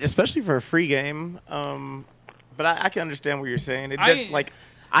right, especially for a free game. But I can understand what you're saying.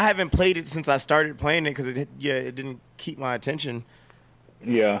 I haven't played it since I started playing it because it didn't keep my attention.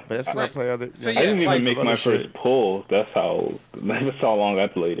 Yeah, but that's because I play other. So, I didn't even make my first pull. That's how long I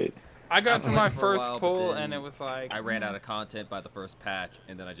played it. I got to my first pull and it was I ran out of content by the first patch,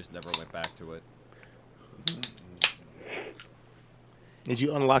 and then I just never went back to it. Did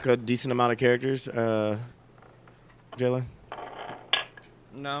you unlock a decent amount of characters, Jalen?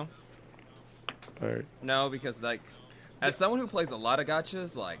 No. Or... No, because as someone who plays a lot of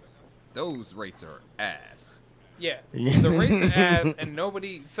gachas, those rates are ass. Yeah, the rates are ass, and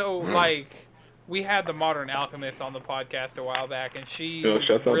nobody. So we had the Modern Alchemist on the podcast a while back, and she was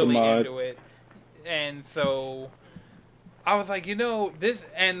really into it, and so I was like, this,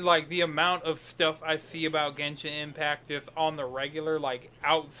 and the amount of stuff I see about Genshin Impact just on the regular,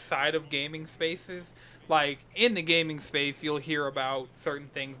 outside of gaming spaces. In the gaming space, you'll hear about certain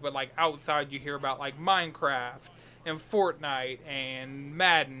things, but outside, you hear about Minecraft and Fortnite and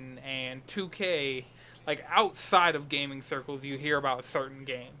Madden and 2K. Outside of gaming circles, you hear about certain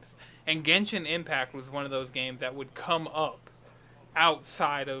games. And Genshin Impact was one of those games that would come up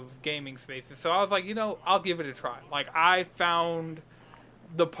outside of gaming spaces. So I was like, I'll give it a try. Like, I found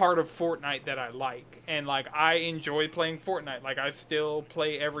the part of Fortnite that I like. And, like, I enjoy playing Fortnite. Like, I still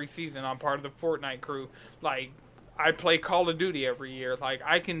play every season. I'm part of the Fortnite crew. Like, I play Call of Duty every year. Like,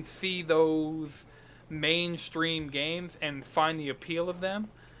 I can see those mainstream games and find the appeal of them.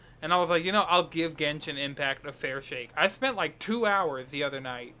 And I was like, I'll give Genshin Impact a fair shake. I spent, like, 2 hours the other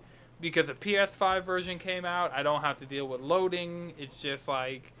night because the PS5 version came out. I don't have to deal with loading. It's just,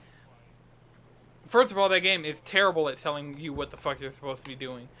 like... First of all, that game is terrible at telling you what the fuck you're supposed to be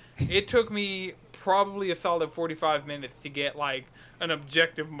doing. It took me probably a solid 45 minutes to get, like, an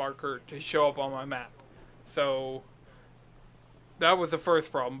objective marker to show up on my map. So, that was the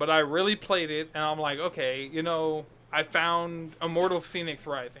first problem. But I really played it, and I'm like, okay, I found Immortals Fenyx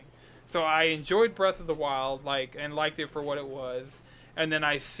Rising. So I enjoyed Breath of the Wild, and liked it for what it was. And then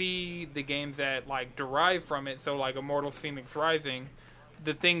I see the games that, derive from it. So, Immortals Fenyx Rising,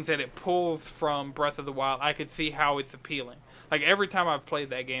 the things that it pulls from Breath of the Wild, I could see how it's appealing. Like, every time I've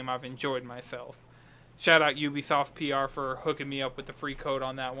played that game, I've enjoyed myself. Shout out Ubisoft PR for hooking me up with the free code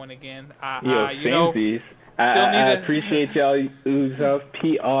on that one again. I appreciate y'all Ubisoft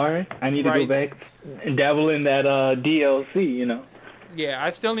PR. I need to go back and dabble in that DLC, Yeah, I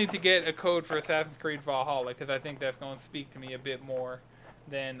still need to get a code for Assassin's Creed Valhalla because I think that's going to speak to me a bit more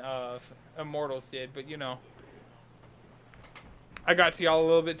than Immortals did. But, I got to y'all a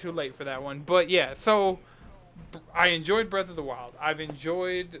little bit too late for that one. But, yeah, so I enjoyed Breath of the Wild. I've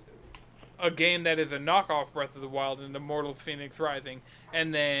enjoyed a game that is a knockoff Breath of the Wild in Immortals Fenyx Rising.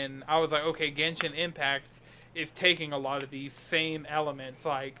 And then I was like, okay, Genshin Impact is taking a lot of these same elements,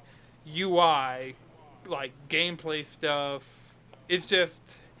 like UI, like gameplay stuff. It's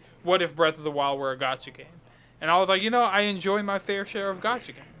just, what if Breath of the Wild were a gacha game? And I was like, I enjoy my fair share of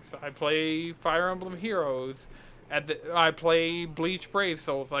gacha games. I play Fire Emblem Heroes. I play Bleach Brave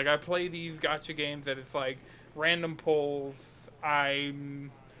Souls. Like, I play these gacha games that it's like random pulls.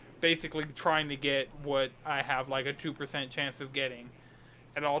 I'm basically trying to get what I have like a 2% chance of getting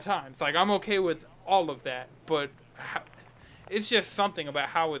at all times. Like, I'm okay with all of that, but it's just something about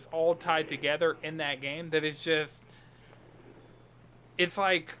how it's all tied together in that game that is just... It's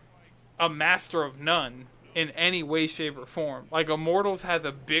like a master of none in any way, shape, or form. Like, Immortals has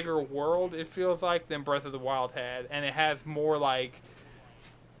a bigger world, it feels like, than Breath of the Wild had. And it has more, like,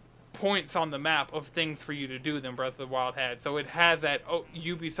 points on the map of things for you to do than Breath of the Wild had. So it has that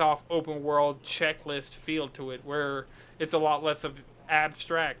Ubisoft open world checklist feel to it, where it's a lot less of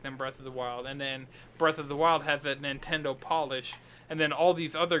abstract than Breath of the Wild. And then Breath of the Wild has that Nintendo polish. And then all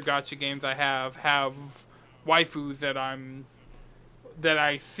these other gacha games I have waifus that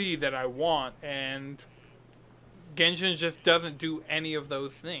I see that I want, and Genshin just doesn't do any of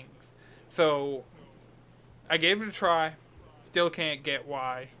those things. So I gave it a try. Still can't get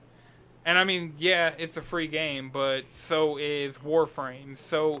why. And I mean, yeah, it's a free game, but so is Warframe.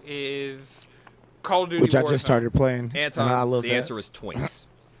 So is Call of Duty, which I just started playing. Anton, and I love the answer is Twinks.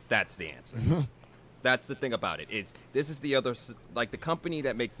 That's the answer. That's the thing about it. This is the other, like, the company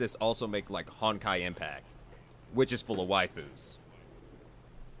that makes this also make like Honkai Impact, which is full of waifus.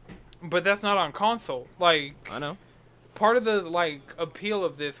 But that's not on console. Like, I know. Part of the, like, appeal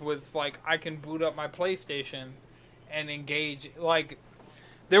of this was, like, I can boot up my PlayStation and engage. Like,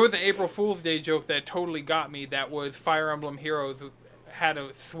 there was an April Fool's Day joke that totally got me that was Fire Emblem Heroes had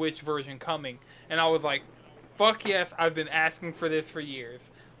a Switch version coming. And I was like, fuck yes, I've been asking for this for years.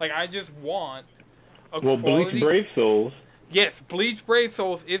 Like, I just want a quality... Bleach Brave Souls. Yes, Bleach Brave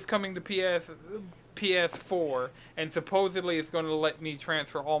Souls is coming to PS4, and supposedly it's going to let me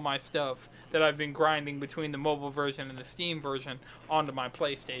transfer all my stuff that I've been grinding between the mobile version and the Steam version onto my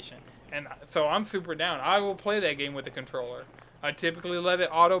PlayStation. And so I'm super down. I will play that game with a controller. I typically let it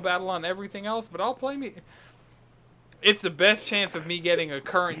auto battle on everything else, but I'll play me. It's the best chance of me getting a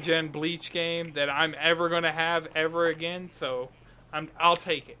current gen Bleach game that I'm ever going to have ever again, so I'll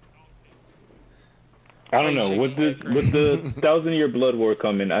take it. I don't know. With the 1,000-Year Blood War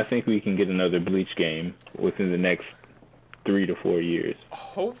coming, I think we can get another Bleach game within the next 3 to 4 years.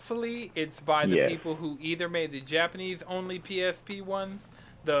 Hopefully, it's by the people who either made the Japanese-only PSP ones,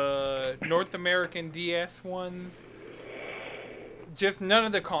 the North American DS ones, just none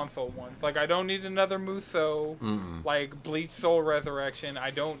of the console ones. Like, I don't need another Musou, like Bleach Soul Resurrection.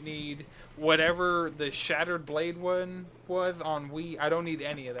 I don't need whatever the Shattered Blade one was on Wii. I don't need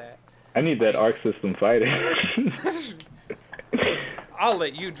any of that. I need that Arc System Fighter. I'll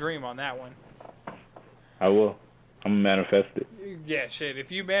let you dream on that one. I will. I'm gonna manifest it. Yeah, shit.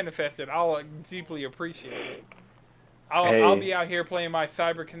 If you manifest it, I'll deeply appreciate it. I'll be out here playing my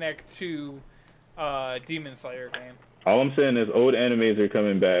CyberConnect 2 Demon Slayer game. All I'm saying is old animes are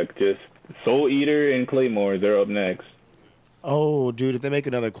coming back. Just Soul Eater and Claymore, they're up next. Oh, dude, if they make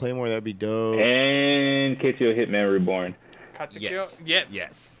another Claymore, that'd be dope. And Ketio Hitman Reborn.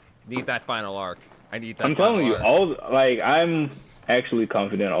 Yes. Need that final arc. I need that. I'm telling you, I'm actually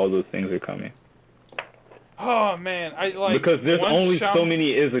confident all those things are coming. Oh man, because there's only so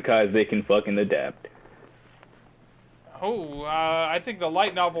many isekais they can fucking adapt. Oh, I think the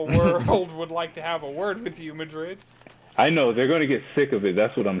light novel world would like to have a word with you, Madrid. I know they're gonna get sick of it.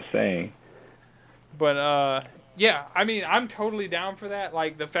 That's what I'm saying. But yeah, I mean, I'm totally down for that.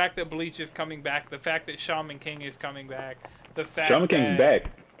 Like the fact that Bleach is coming back, the fact that Shaman King is coming back, the fact Shaman King's back.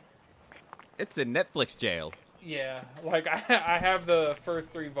 It's in Netflix jail. Yeah, like I have the first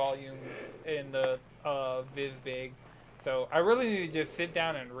 3 volumes in the VizBig, so I really need to just sit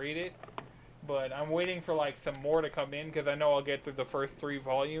down and read it. But I'm waiting for like some more to come in because I know I'll get through the first 3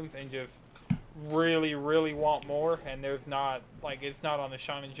 volumes and just really, really want more. And there's not it's not on the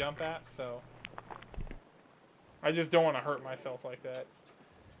Shonen Jump app, so I just don't want to hurt myself like that.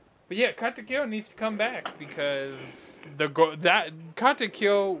 But yeah, Katekyo needs to come back because that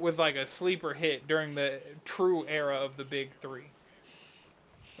Katekyo was like a sleeper hit during the true era of the big 3.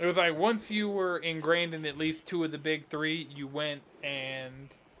 It was like once you were ingrained in at least 2 of the big 3, you went and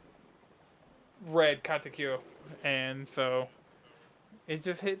read Katekyo, and so it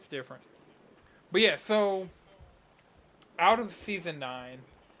just hits different. But yeah, so out of season 9,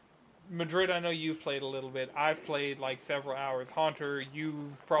 Madrid, I know you've played a little bit. I've played like several hours. Hunter,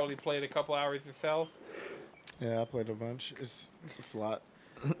 you've probably played a couple hours yourself. Yeah, I played a bunch. It's a lot.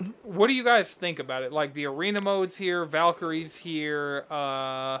 What do you guys think about it? Like the arena mode's here, Valkyrie's here.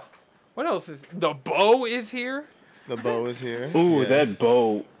 What else is the bow is here? The bow is here. Ooh, yes. That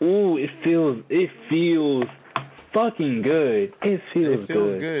bow. Ooh, it feels fucking good. It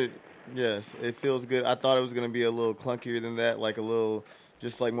feels good. Yes, it feels good. I thought it was gonna be a little clunkier than that, like a little,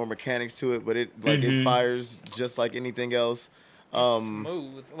 just like more mechanics to it. But it fires just like anything else.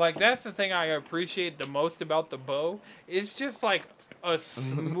 Smooth. Like that's the thing I appreciate the most about the bow. It's just like a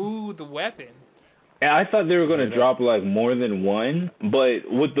smooth weapon. And I thought they were going to drop like more than one, but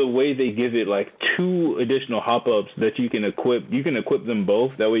with the way they give it like 2 additional hop-ups that you can equip them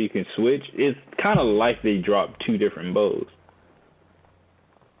both, that way you can switch. It's kind of like they dropped 2 different bows.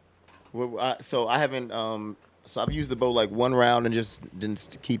 Well, so I haven't, so I've used the bow like 1 round and just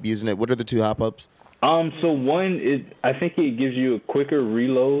didn't keep using it. What are the 2 hop-ups? So one is, I think it gives you a quicker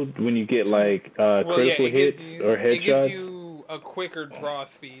reload when you get like critical hits or headshots. It gives you a quicker draw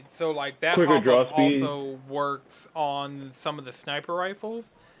speed. So like that hop-up also works on some of the sniper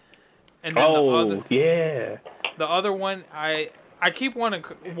rifles. And then the other one I keep wanting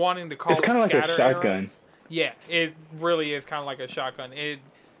to call it scatter like a shotgun. Arrows. Yeah, it really is kind of like a shotgun. It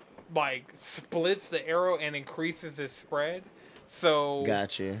like splits the arrow and increases the spread. So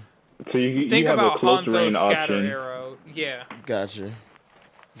gotcha. So you think have about a close Hanzo's scatter option. Arrow. Yeah. Gotcha.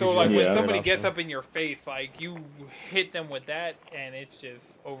 So like when somebody gets up in your face, like you hit them with that and it's just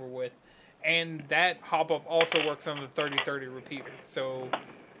over with. And that hop up also works on the 30-30 repeater. So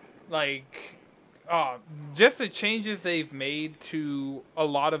like just the changes they've made to a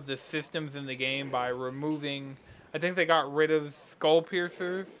lot of the systems in the game by removing, I think they got rid of skull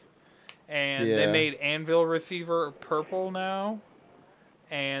piercers and they made anvil receiver purple now.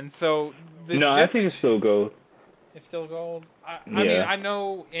 And so I think it's still gold. It's still gold? I mean, I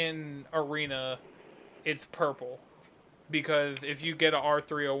know in Arena it's purple. Because if you get a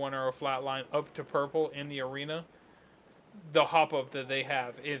R301 or a flatline up to purple in the Arena, the hop-up that they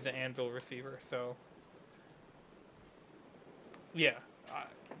have is the anvil receiver. So, yeah.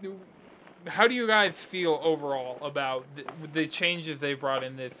 How do you guys feel overall about the changes they brought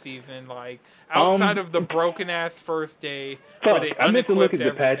in this season? Like, outside of the broken-ass first day where they I meant to look at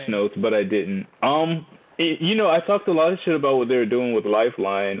the patch notes, but I didn't. I talked a lot of shit about what they were doing with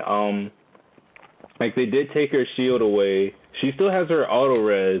Lifeline. Like, they did take her shield away. She still has her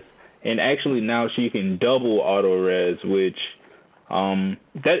auto-res, and actually now she can double auto-res, which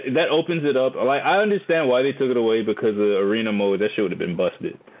that opens it up. Like, I understand why they took it away because of the arena mode. That shit would have been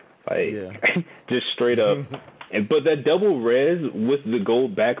busted. Like, just straight up. But that double res with the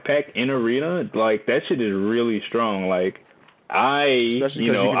gold backpack in arena, like, that shit is really strong. Like, I'm not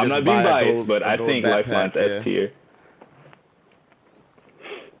being biased, but I think Lifeline's S tier.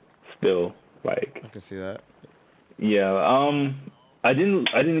 Still, like, I can see that. Yeah. I didn't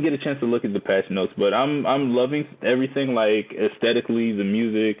get a chance to look at the patch notes, but I'm loving everything. Like, aesthetically, the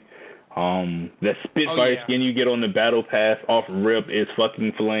music, that Spitfire skin you get on the battle pass off rip is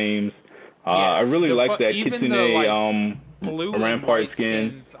fucking flames. I really like that even Kitsune blue Rampart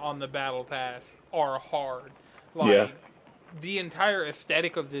skins on the battle pass are hard. Like the entire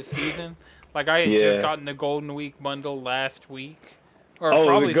aesthetic of this season. Like I had just gotten the Golden Week bundle last week. Or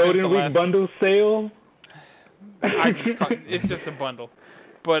probably the Golden Week bundle sale? It's just a bundle.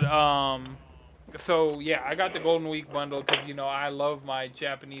 But so yeah, I got the Golden Week bundle because I love my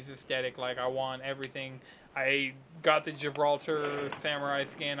Japanese aesthetic. Like I want everything. I got the Gibraltar samurai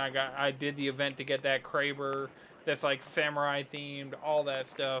skin. I did the event to get that Kraber that's like samurai themed, all that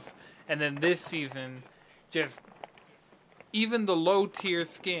stuff. And then this season, just even the low tier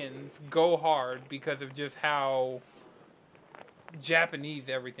skins go hard because of just how Japanese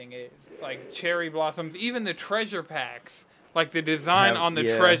everything is. Like cherry blossoms, even the treasure packs, like the design on the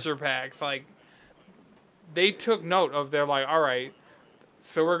treasure packs, like they took note of. They're like, all right,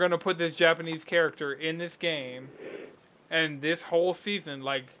 so we're gonna put this Japanese character in this game, and this whole season,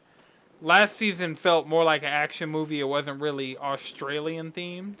 like last season felt more like an action movie. It wasn't really Australian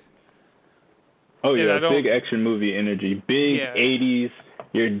themed. Oh yeah, big action movie energy, big 80s.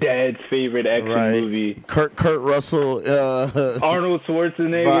 Your dad's favorite action movie. Kurt Russell. Arnold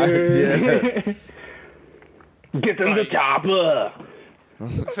Schwarzenegger. Get them the chopper.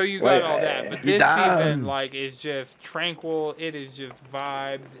 So you got all that. But this season, like, is just tranquil. It is just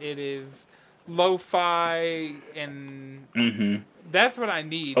vibes. It is lo-fi. And that's what I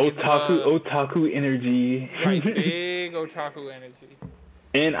need. Otaku energy. Right, big otaku energy.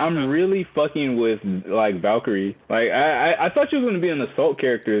 And I'm really fucking with, like, Valkyrie. Like, I thought she was going to be an assault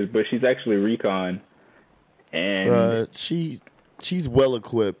character, but she's actually recon. And she's well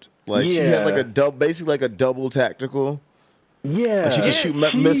equipped. Like, she has, like, basically like a double tactical. Yeah. Like she can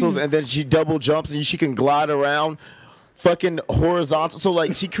shoot missiles, and then she double jumps, and she can glide around fucking horizontal. So,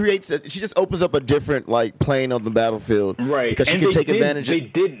 like, she just opens up a different, like, plane on the battlefield. Right. Because she can take advantage of. They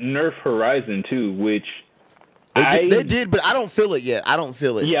did nerf Horizon, too, which... They did, but I don't feel it yet. I don't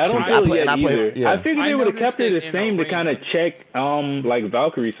feel it. Yeah, I don't feel it either. I figured they would have kept it the same to kind of check, like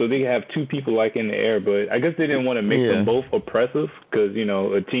Valkyrie, so they could have two people like in the air. But I guess they didn't want to make them both oppressive because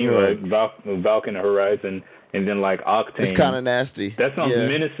a team like Valkyrie and Horizon, and then like Octane. It's kind of nasty. That sounds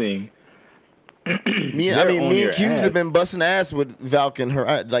menacing. Me and Cubes have been busting ass with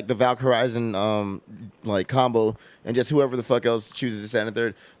like the Valk Horizon like combo, and just whoever the fuck else chooses to stand in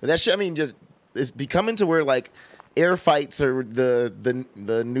third. But that shit, just. It's becoming to where like air fights are the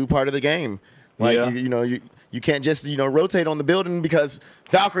new part of the game. Like you can't just rotate on the building because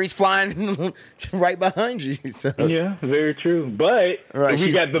Valkyrie's flying right behind you. So. Yeah, very true. But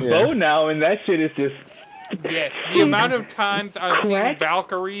we got the bow now, and that shit is just the amount of times I've seen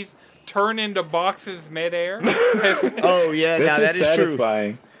Valkyries turn into boxes midair. Oh yeah, now that is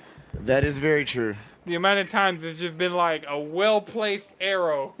satisfying. True. That is very true. The amount of times it's just been like a well placed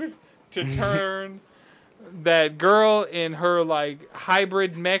arrow. To turn that girl in her like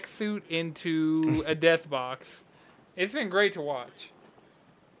hybrid mech suit into a death box. It's been great to watch.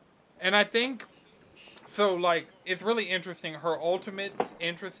 And I think so like it's really interesting. Her ultimate's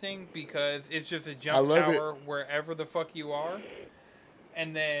interesting because it's just a jump tower wherever the fuck you are.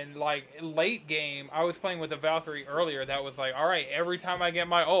 And then like late game, I was playing with a Valkyrie earlier that was like, all right, every time I get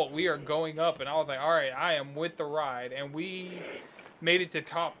my ult, we are going up, and I was like, all right, I am with the ride, and we made it to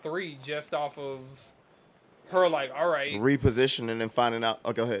top 3 just off of her, like, all right. Repositioning and finding out.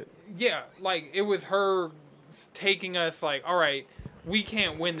 Oh, go ahead. Yeah, like, it was her taking us, like, all right, we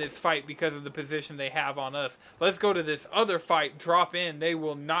can't win this fight because of the position they have on us. Let's go to this other fight, drop in. They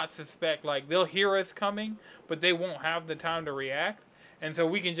will not suspect, like, they'll hear us coming, but they won't have the time to react. And so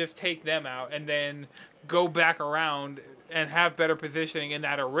we can just take them out and then go back around and have better positioning in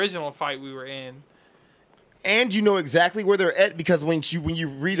that original fight we were in. And you know exactly where they're at because when you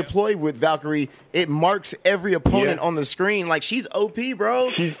redeploy with Valkyrie, it marks every opponent on the screen. Like, she's OP,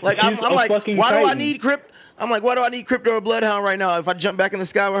 bro. I'm like, why do I need Crypto or Bloodhound right now? If I jump back in the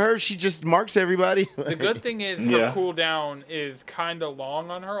sky with her, she just marks everybody. The good thing is her cooldown is kind of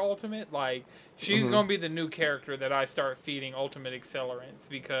long on her ultimate. Like, she's going to be the new character that I start feeding ultimate accelerants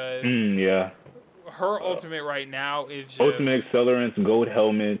because her ultimate right now is just... Ultimate accelerants, gold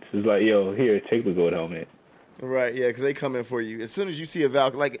helmets. It's like, yo, here, take the gold helmet. Right, yeah, because they come in for you. As soon as you see a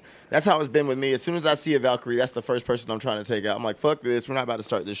Valkyrie, like, that's how it's been with me. As soon as I see a Valkyrie, that's the first person I'm trying to take out. I'm like, fuck this, we're not about to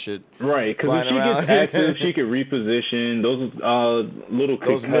start this shit. Right, because if she gets active, she can reposition. Those little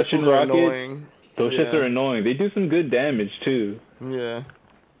those missiles are annoying. Those shits are annoying. They do some good damage, too. Yeah.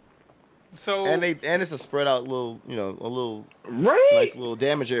 So and it's a spread out little, nice little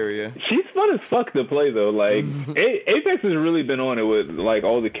damage area. She's fun as fuck to play, though. Like, Apex has really been on it with, like,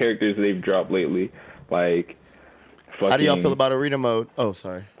 all the characters they've dropped lately. Like... How do y'all feel about arena mode? Oh,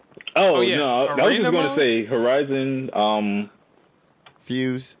 sorry. Oh yeah, no, I was just going to say Horizon.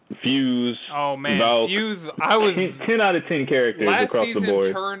 Fuse. Oh man, Fuse. I was 10 out of 10 characters across the board. Last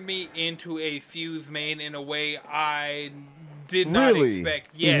season turned me into a Fuse main in a way I did not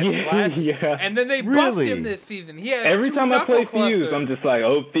expect. Yes, yeah. And then they buffed him this season. He has every time I play clusters. Fuse, I'm just like,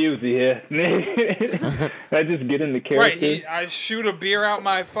 oh, Fuse, yeah. I just get in the character. Right, I shoot a beer out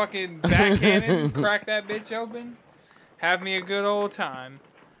my fucking back cannon, crack that bitch open, have me a good old time.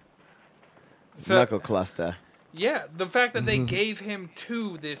 So, Knuckle cluster. Yeah, the fact that they gave him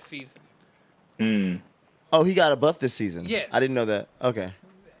 2 this season. Oh, he got a buff this season? Yes. I didn't know that. Okay.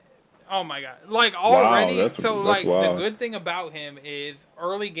 Oh my god. Like already, wow, that's like wild. the good thing about him is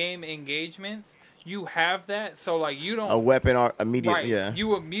early game engagements, you have that, so like you don't... A weapon or immediately, yeah.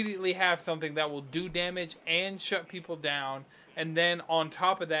 You immediately have something that will do damage and shut people down, and then on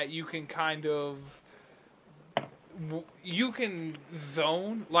top of that, you can kind of... You can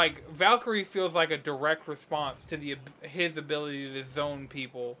zone, like Valkyrie feels like a direct response to his ability to zone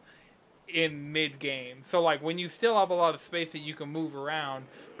people in mid game. So like when you still have a lot of space that you can move around,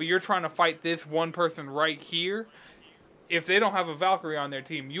 but you're trying to fight this one person right here, if they don't have a Valkyrie on their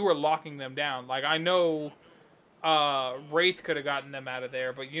team, you are locking them down. Like I know Wraith could have gotten them out of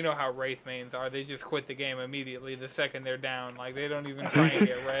there, but you know how Wraith mains are. They just quit the game immediately the second they're down. Like they don't even try and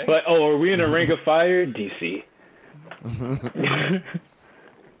get rest. But are we in a Ring of Fire? DC.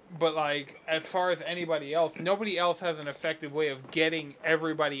 But like as far as anybody else, nobody else has an effective way of getting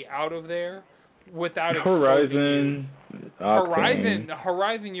everybody out of there without Horizon.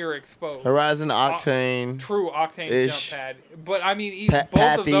 Horizon, you're exposed. Horizon, Octane, true Octane jump pad. But I mean,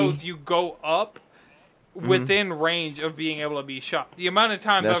 both of those you go up within range of being able to be shot. The amount of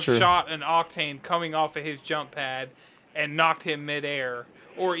times I've shot an Octane coming off of his jump pad and knocked him midair,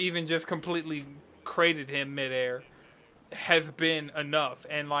 or even just completely crated him midair, has been enough.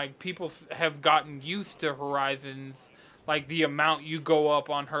 And like people have gotten used to Horizon's, like the amount you go up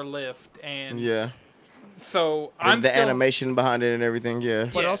on her lift, and so the animation behind it and everything,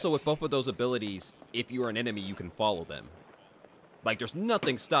 But also with both of those abilities, if you are an enemy, you can follow them. Like there's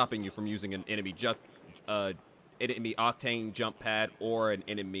nothing stopping you from using an enemy enemy Octane jump pad or an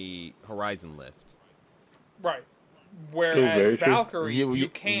enemy Horizon lift. Right. Whereas Valkyrie, you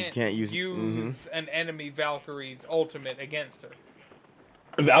can't use an enemy Valkyrie's ultimate against her.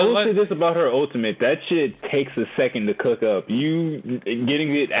 I will say this about her ultimate. That shit takes a second to cook up. You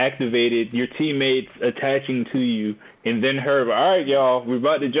getting it activated, your teammates attaching to you, and then her, all right, y'all, we're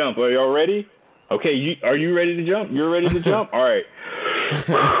about to jump. Are y'all ready? Okay, are you ready to jump? You're ready to jump? All right.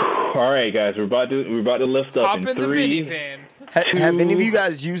 All right, guys, we're about to lift up. Hop in 3, the minivan. Have any of you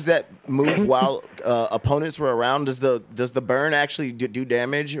guys used that move while opponents were around? Does the burn actually do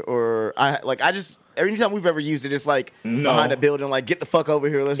damage, or every time we've ever used it, it's like behind a building, like get the fuck over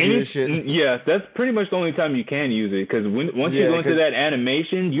here, let's do this shit. Yeah, that's pretty much the only time you can use it, because once you go into that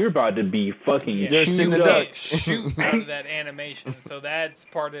animation, you're about to be fucking shoot out of that animation. So that's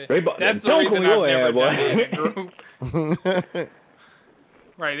part of that's the reason I've never done it in a group.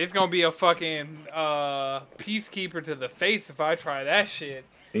 Right, it's gonna be a fucking peacekeeper to the face if I try that shit.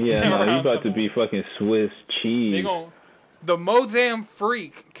 Yeah, no, you about to be fucking Swiss cheese. The Mozam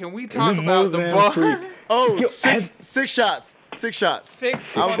freak. Can we talk about the bar? Oh, six shots. 6 shots.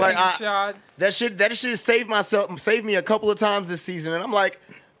 I was like, shots. That shit saved me a couple of times this season, and I'm like,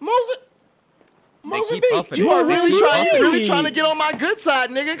 Mozambique, you are really trying to get on my good side,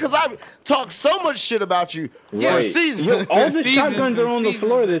 nigga, because I talked so much shit about you for a season. Yo, all the shotguns are on the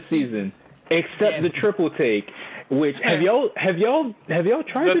floor this season, except the triple take. Which have y'all tried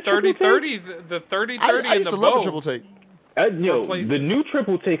the 30-30s? The 30-30 I used to love the triple take. The new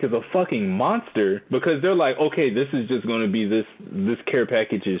triple take is a fucking monster, because they're like, okay, this is just going to be this care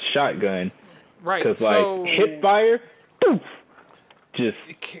package's shotgun, right? Because hip fire, poof, just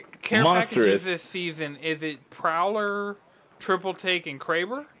care monstrous. Packages this season. Is it Prowler, triple take, and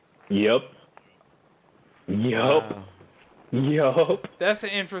Kraber? Yep. Wow. Yup. That's an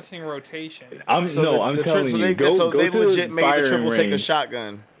interesting rotation. I'm telling you. They legit made the triple take a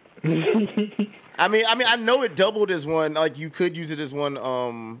shotgun. I mean, I know it doubled as one. Like you could use it as one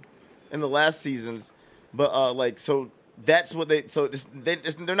in the last seasons, but that's what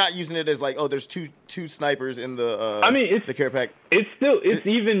they're not using it as like, oh, there's two snipers in the the care pack. It's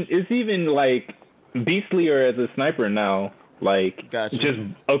even like beastlier as a sniper now. Like just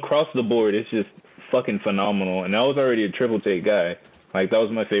across the board, it's just fucking phenomenal. And I was already a triple take guy. Like that was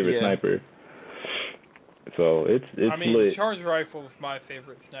my favorite sniper. So it's lit. Charge rifle's my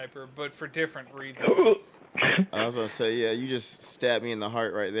favorite sniper, but for different reasons. I was gonna say, you just stabbed me in the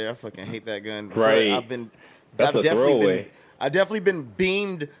heart right there. I fucking hate that gun. Right. But I've been That's a throwaway. I've definitely been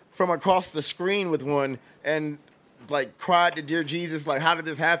beamed from across the screen with one and like cried to dear Jesus, like, how did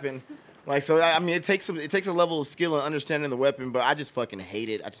this happen? Like, so I mean, it takes a level of skill and understanding the weapon, but I just fucking hate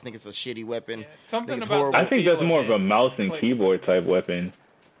it. I just think it's a shitty weapon. Yeah, something about I think that's more of a mouse and keyboard type weapon.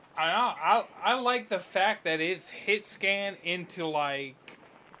 I like the fact that it's hit scan into like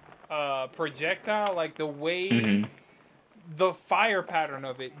projectile, like the way the fire pattern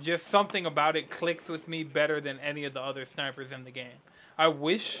of it, just something about it clicks with me better than any of the other snipers in the game. I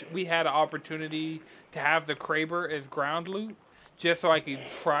wish we had an opportunity to have the Kraber as ground loot, just so I could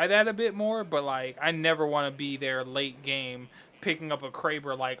try that a bit more, but like I never want to be there late game picking up a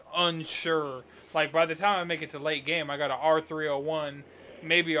Kraber like unsure. Like by the time I make it to late game, I got an R301,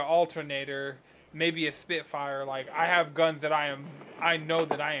 maybe an alternator, maybe a Spitfire. Like I have guns that I know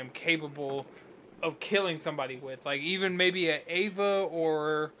that I am capable of killing somebody with. Like even maybe an Ava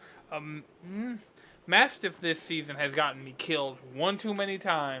or Mastiff this season has gotten me killed one too many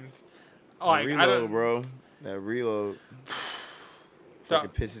times. Like reload, bro. That reload fucking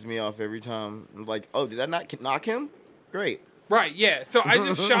pisses me off every time. I'm like, oh, did that not knock him? Great. Right, yeah. So I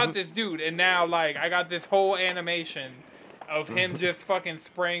just shot this dude, and now like I got this whole animation of him just fucking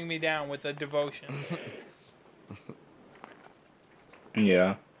spraying me down with a devotion.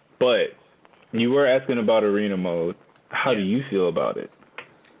 Yeah, but you were asking about arena mode. How do you feel about it?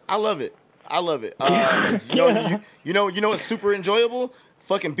 I love it. You know what's super enjoyable?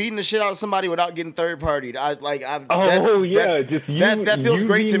 Fucking beating the shit out of somebody without getting third partied. That feels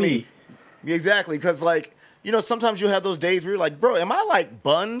great to me. Exactly, because like, you know, sometimes you have those days where you're like, bro, am I like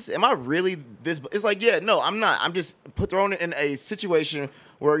buns? Am I really this? It's like, yeah, no, I'm not. I'm just thrown in a situation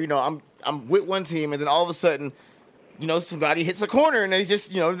where, you know, I'm with one team, and then all of a sudden, you know, somebody hits a corner and they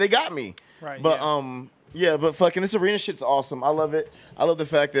just, you know, they got me. Right. But yeah, but fucking this arena shit's awesome. I love it. I love the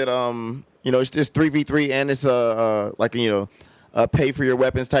fact that you know, it's 3v3 and it's like, you know, pay for your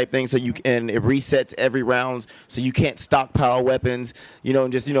weapons type thing, so it resets every round, so you can't stockpile weapons, you know,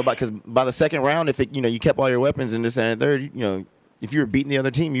 and just, you know, because by the second round, if it, you know, you kept all your weapons in this and the third, you know, if you were beating the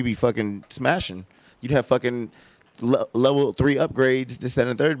other team, you'd be fucking smashing. You'd have fucking level 3 upgrades, this, that,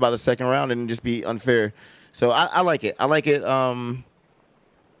 and the third by the second round, and just be unfair. So I like it. I like it.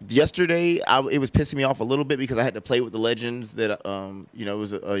 Yesterday, it was pissing me off a little bit because I had to play with the legends that you know,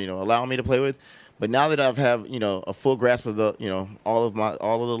 was you know, allowing me to play with. But now that I've have, you know, a full grasp of the, you know, all of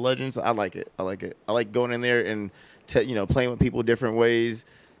the legends, I like it. I like it. I like going in there and you know, playing with people different ways,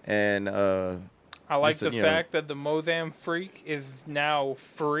 and I like the fact that the Mozam Freak is now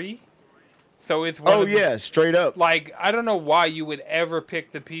free. So it's one straight up. Like, I don't know why you would ever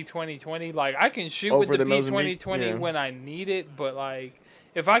pick the P2020. Like, I can shoot with the P2020 when I need it, but like,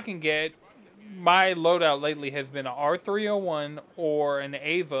 if I can get, my loadout lately has been an R301 or an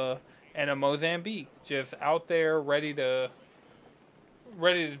Ava and a Mozambique, just out there ready to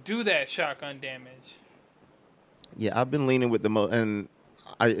do that shotgun damage. Yeah, I've been leaning with the and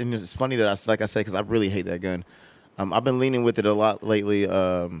it's funny that I said, because I really hate that gun. I've been leaning with it a lot lately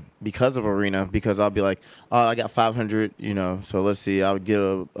because of Arena, because I'll be like, oh, I got 500, you know, so let's see, I would get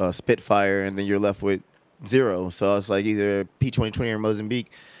a Spitfire, and then you're left with 0. So it's like either P2020 or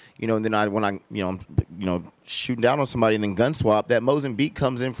Mozambique, you know, and then when I'm shooting down on somebody and then gun swap, that Mozambique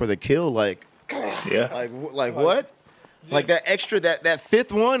comes in for the kill, like, yeah, like what? Like that extra, that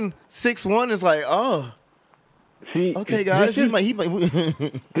 5th one, 6th one is like, oh. See, okay, guys.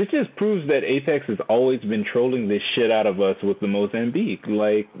 This just proves that Apex has always been trolling the shit out of us with the Mozambique.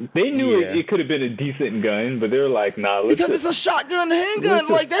 Like, they knew it could have been a decent gun, but they were like, nah. Because it's a shotgun handgun.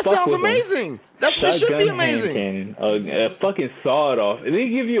 Like, that sounds amazing. That should be amazing. A fucking sawed-off. They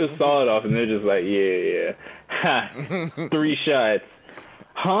give you a sawed-off, and they're just like, yeah. Ha, 3 shots.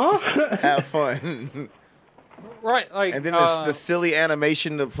 Huh? Have fun. Right, like, and then the silly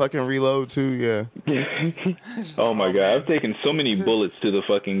animation to fucking reload too, yeah. Oh my god, I've taken so many bullets to the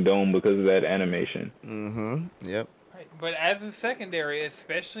fucking dome because of that animation. Mm-hmm. Yep. Right, but as a secondary,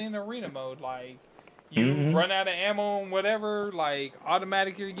 especially in arena mode, like, you run out of ammo and whatever, like,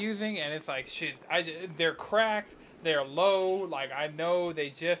 automatic you're using, and it's like, shit, they're cracked, they're low, like, I know they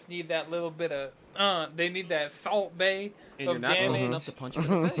just need that little bit of, they need that Salt Bay and of damage. You're not close enough to punch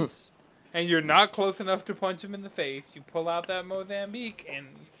him in the face. And you're not close enough to punch him in the face. You pull out that Mozambique and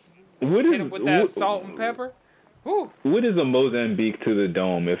hit him with that salt and pepper. Whew. What is a Mozambique to the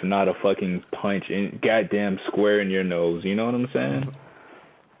dome if not a fucking punch in goddamn square in your nose? You know what I'm saying?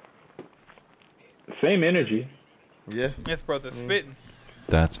 Same energy. Yeah. This brother's spitting.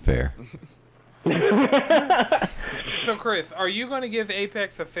 That's fair. So, Chris, are you going to give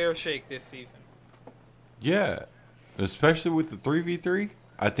Apex a fair shake this season? Yeah. Especially with the 3v3.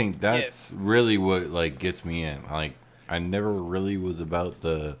 I think that's really what like gets me in. Like I never really was about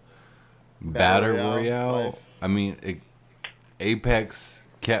the Battle Royale. I mean, Apex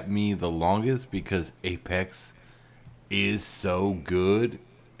kept me the longest because Apex is so good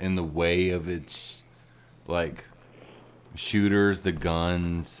in the way of its like shooters, the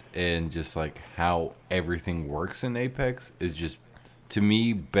guns, and just like how everything works in Apex is just to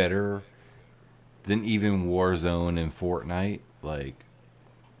me better than even Warzone and Fortnite. Like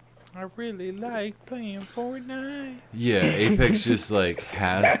I really like playing Fortnite. Yeah, Apex just like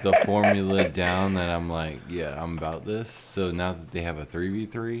has the formula down that I'm like, yeah, I'm about this. So now that they have a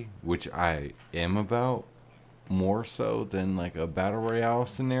 3v3, which I am about more so than like a battle royale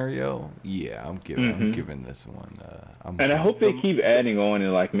scenario, yeah, I'm giving this one. I hope they keep adding on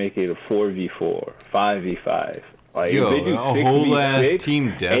and like make it a 4v4, 5v5. Like yo, if they do a whole ass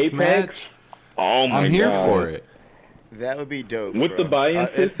team deathmatch. Oh my god, I'm here for it. That would be dope. With the buy-in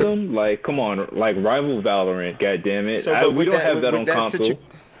system, like, come on, like rival Valorant, goddammit. So, we don't have that on console.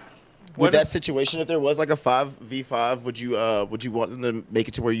 With that situation, if there was like a 5v5, would you want them to make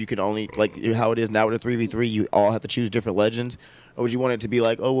it to where you could only, like how it is now with a 3v3, you all have to choose different legends? Or would you want it to be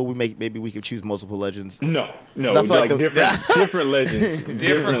like, oh, well, maybe we could choose multiple legends? No, like different legends.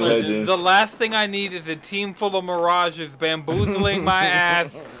 Different legends. The last thing I need is a team full of mirages bamboozling my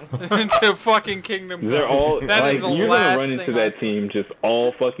ass into fucking Kingdom Come. They're all, like, you're going to run into that team just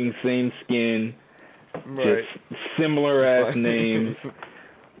all fucking same skin, just similar ass names.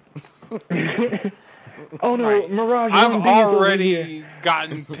 Oh no, right. Mirage! I've already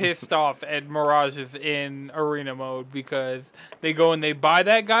gotten pissed off at Mirages in arena mode because they go and they buy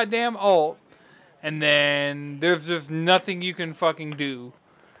that goddamn ult, and then there's just nothing you can fucking do.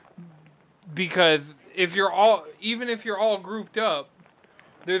 Because even if you're all grouped up,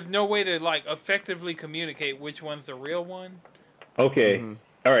 there's no way to like effectively communicate which one's the real one. Okay. Mm-hmm.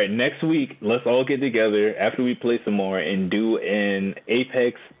 All right, next week let's all get together after we play some more and do an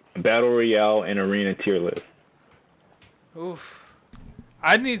Apex Battle Royale and Arena tier list. Oof.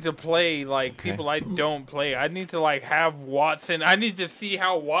 I need to play like people I don't play. I need to like have Wattson. I need to see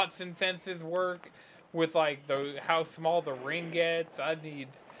how Wattson fences work with like how small the ring gets. I need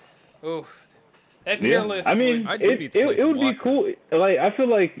that tier list. I mean, it would be cool. Like I feel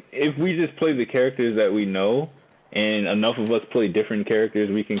like if we just play the characters that we know and enough of us play different characters,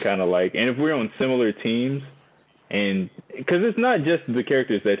 we can kind of like, and if we're on similar teams, and because it's not just the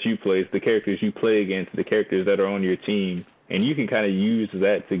characters that you play, it's the characters you play against, the characters that are on your team, and you can kind of use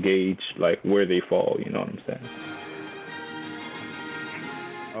that to gauge like where they fall. You know what I'm saying?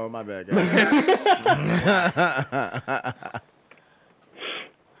 Oh my bad, guys.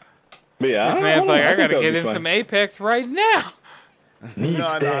 But yeah, this man's like, I gotta get in some Apex right now. No,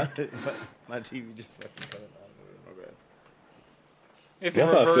 my TV just fucking cut it out. My bad. It's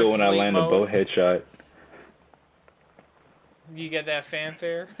that's how I feel when I land a bow headshot. You get that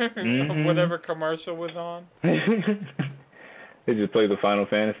fanfare of whatever commercial was on. They just play the Final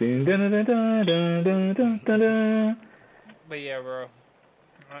Fantasy. But yeah, bro.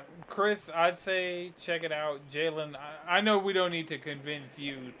 Chris, I'd say check it out. Jalen, I know we don't need to convince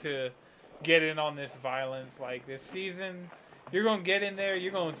you to get in on this violence. Like this season, you're going to get in there.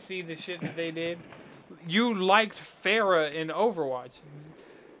 You're going to see the shit that they did. You liked Pharah in Overwatch.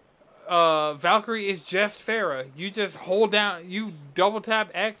 Valkyrie is just Pharah. You just hold down, you double tap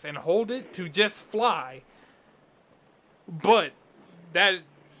X and hold it to just fly. But that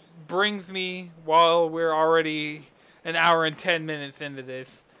brings me, while we're already an hour and 10 minutes into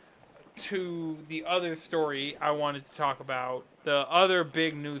this, to the other story I wanted to talk about. The other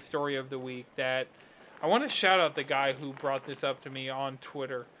big news story of the week that I want to shout out the guy who brought this up to me on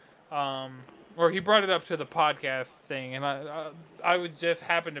Twitter. Or he brought it up to the podcast thing, and I was just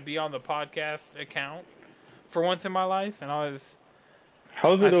happened to be on the podcast account for once in my life, and I was.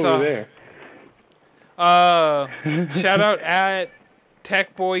 How's it over there? Shout out at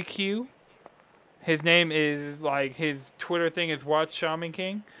TechBoyQ. His name is like his Twitter thing is Watch Shaman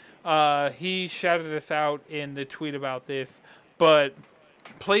King. He shouted us out in the tweet about this, but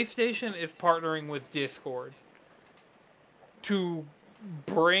PlayStation is partnering with Discord to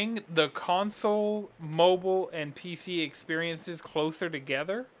bring the console, mobile, and PC experiences closer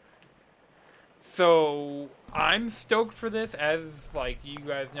together. So I'm stoked for this. As like you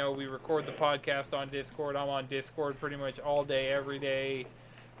guys know, we record the podcast on Discord. I'm on Discord pretty much all day, every day.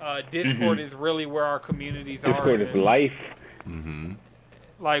 Discord is really where our communities are. Discord is life. Mm-hmm.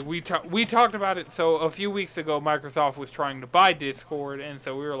 Like we talked about it. So a few weeks ago, Microsoft was trying to buy Discord, and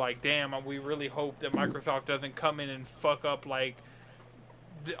so we were like, "Damn, we really hope that Microsoft doesn't come in and fuck up like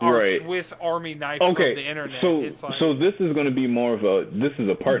our Swiss Army knife of the internet. So this is going to be more of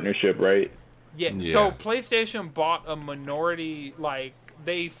a partnership, right? Yeah. So PlayStation bought a minority, like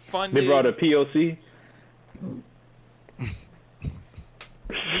they funded. They brought a POC.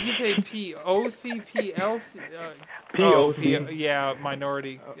 Did you say POC, PLC? POC. Yeah,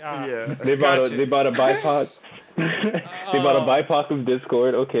 minority. Yeah. They bought a BIPOC. They bought a BIPOC of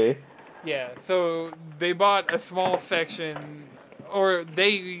Discord. Okay. Yeah. So they bought a small section, or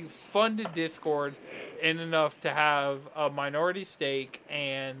they funded Discord in enough to have a minority stake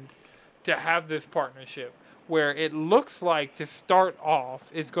and to have this partnership where it looks like to start off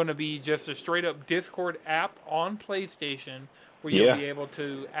it's going to be just a straight up Discord app on PlayStation where you'll be able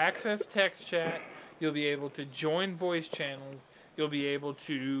to access text chat, you'll be able to join voice channels, you'll be able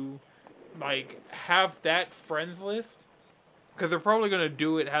to like have that friends list, because they're probably going to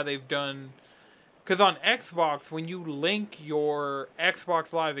do it how they've done, because on Xbox when you link your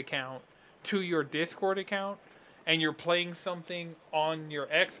Xbox Live account to your Discord account and you're playing something on your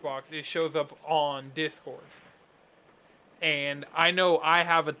Xbox, it shows up on Discord. And I know I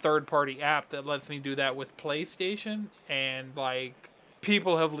have a third-party app that lets me do that with PlayStation, and, like,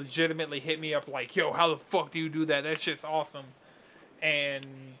 people have legitimately hit me up like, yo, how the fuck do you do that? That's just awesome.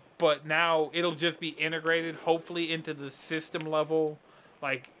 But now it'll just be integrated, hopefully, into the system level.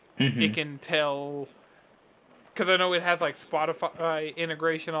 Like, it can tell, because I know it has, like, Spotify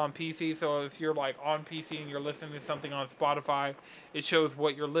integration on PC, so if you're, like, on PC and you're listening to something on Spotify, it shows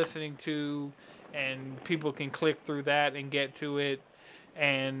what you're listening to, and people can click through that and get to it.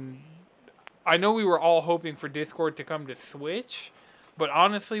 And I know we were all hoping for Discord to come to Switch, but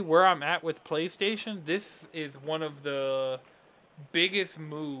honestly, where I'm at with PlayStation, this is one of the biggest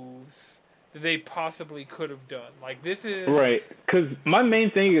moves that they possibly could have done. Like, this is... Right, because my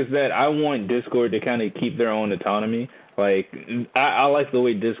main thing is that I want Discord to kind of keep their own autonomy. Like, I like the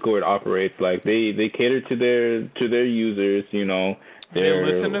way Discord operates. Like, they cater to their users, you know. They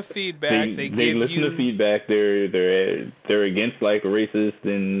listen to feedback. They listen to feedback. They're against like racist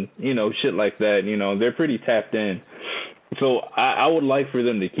and shit like that. They're pretty tapped in. So I would like for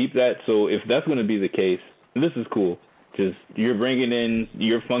them to keep that. So if that's going to be the case, this is cool. Just you're bringing in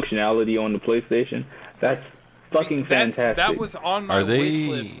your functionality on the PlayStation. That's fucking fantastic. That was on my wish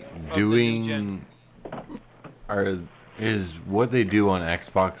list. Is what they do on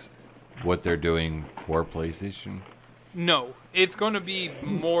Xbox what they're doing for PlayStation? No, it's going to be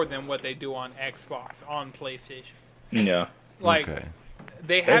more than what they do on Xbox on PlayStation. Yeah. Like,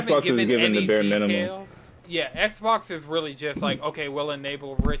 they haven't Xbox given is any the bare details. minimum. Yeah, Xbox is really just like, okay, we'll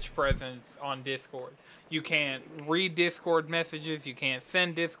enable rich presence on Discord. You can't read Discord messages, you can't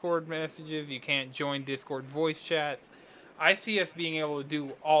send Discord messages, you can't join Discord voice chats. I see us being able to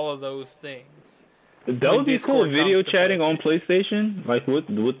do all of those things. That would be cool, video chatting on PlayStation, like with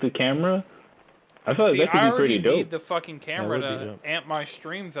the camera. I feel like that could be pretty dope. I already need the fucking camera to amp my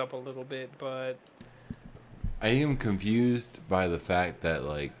streams up a little bit, but... I am confused by the fact that,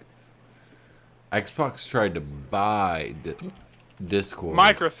 like, Xbox tried to buy Discord.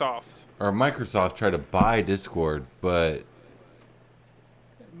 Microsoft tried to buy Discord, but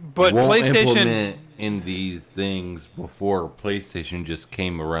won't PlayStation implement in these things before PlayStation just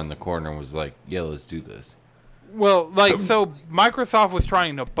came around the corner and was like, yeah, let's do this. Well, like, so Microsoft was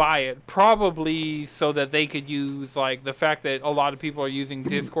trying to buy it, probably so that they could use, like, the fact that a lot of people are using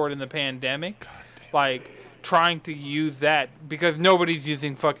Discord in the pandemic, like, trying to use that, because nobody's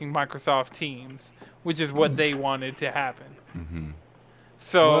using fucking Microsoft Teams, which is what they wanted to happen. Mm-hmm.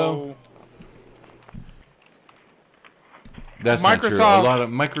 So... that's not true. A lot of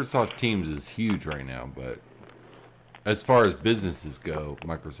Microsoft Teams is huge right now, but as far as businesses go,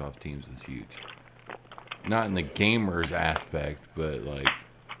 Microsoft Teams is huge. Not in the gamers aspect, but like.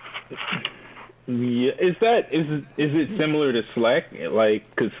 Yeah, is it similar to Slack? Like,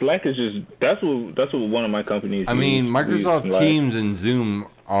 because Slack is just that's what one of my companies. I mean, Microsoft Teams and Zoom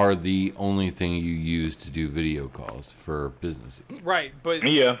are the only thing you use to do video calls for businesses. Right, but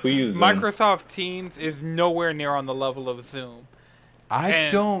yeah, we use Microsoft Teams is nowhere near on the level of Zoom. I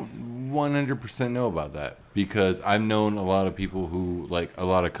don't 100% know about that, because I've known a lot of people who, like, a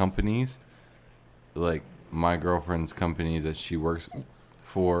lot of companies, like my girlfriend's company that she works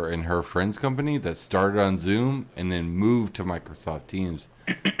for and her friend's company, that started on Zoom and then moved to Microsoft Teams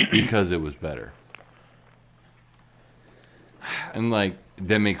because it was better. And, like,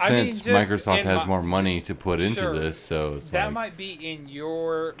 that makes sense. Microsoft has more money to put into this, so it's that like, might be in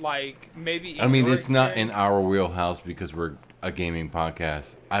your, like, maybe. I mean, it's not in our wheelhouse because we're a gaming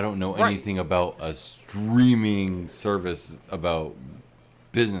podcast. I don't know anything about a streaming service about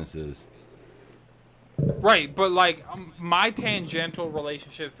businesses. Right, but like my tangential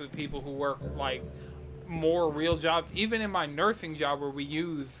relationships with people who work like more real jobs, even in my nursing job where we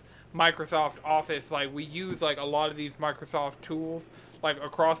use Microsoft Office, like we use like a lot of these Microsoft tools like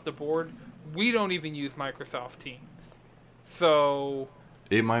across the board. We don't even use Microsoft Teams. So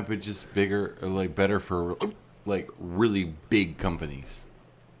it might be just bigger, like better for like really big companies.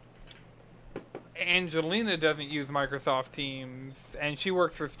 Angelina doesn't use Microsoft Teams, and she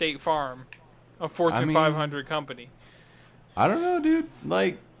works for State Farm, a Fortune 500 company. I don't know, dude.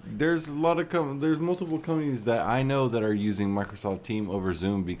 Like, there's a lot of there's multiple companies that I know that are using Microsoft Teams over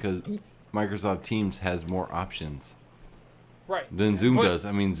Zoom because Microsoft Teams has more options. Right. Than Zoom does.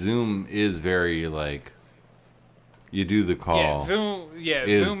 I mean, Zoom is very like you do the call. Yeah,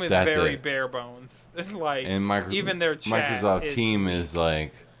 Zoom is very bare bones. It's like even their chat Microsoft Team is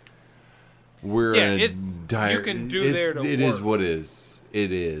like we're in a you can do there to it work. Is what is.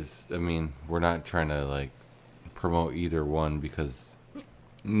 It is. I mean, we're not trying to like promote either one because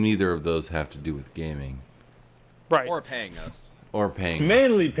neither of those have to do with gaming. Right. Or paying us.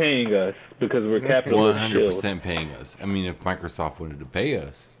 Mainly paying us because we're capitalist. 100% paying us. I mean, if Microsoft wanted to pay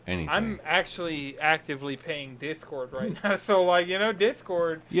us anything. I'm actually actively paying Discord right now. So, like,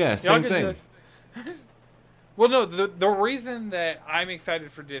 Discord. Yeah, same thing. Well, no, the reason that I'm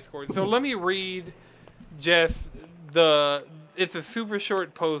excited for Discord. So let me read just it's a super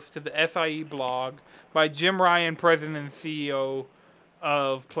short post to the SIE blog by Jim Ryan, President and CEO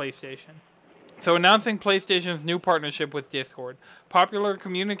of PlayStation. So announcing PlayStation's new partnership with Discord. Popular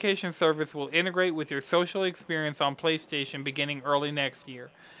communication service will integrate with your social experience on PlayStation beginning early next year.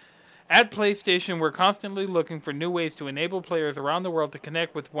 At PlayStation, we're constantly looking for new ways to enable players around the world to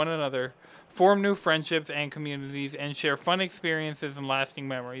connect with one another, form new friendships and communities, and share fun experiences and lasting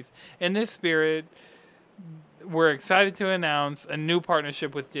memories. In this spirit, we're excited to announce a new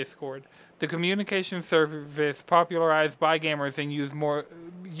partnership with Discord. The communication service popularized by gamers and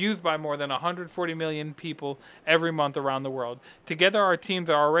used by more than 140 million people every month around the world. Together, our teams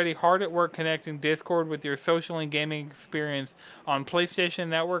are already hard at work connecting Discord with your social and gaming experience on PlayStation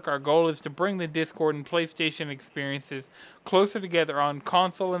Network. Our goal is to bring the Discord and PlayStation experiences closer together on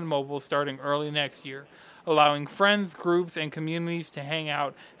console and mobile starting early next year, allowing friends, groups, and communities to hang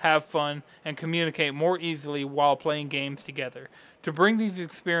out, have fun, and communicate more easily while playing games together. To bring these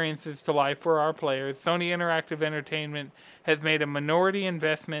experiences to life for our players, Sony Interactive Entertainment has made a minority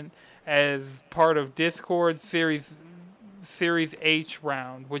investment as part of Discord's Series H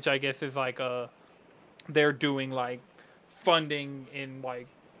round, which I guess is like they're doing like funding in like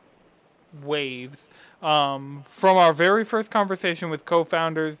waves. From our very first conversation with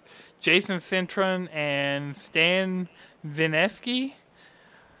co-founders Jason Cintron and Stan Vineski,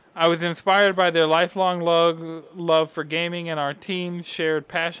 I was inspired by their lifelong love for gaming and our team's shared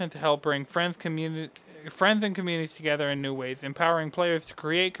passion to help bring friends and communities together in new ways. Empowering players to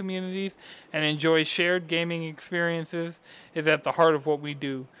create communities and enjoy shared gaming experiences is at the heart of what we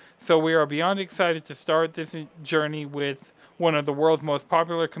do. So we are beyond excited to start this journey with one of the world's most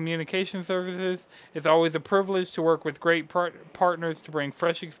popular communication services. It's always a privilege to work with great partners to bring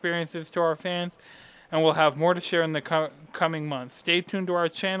fresh experiences to our fans, and we'll have more to share in the coming months. Stay tuned to our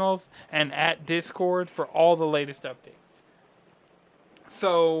channels and at Discord for all the latest updates.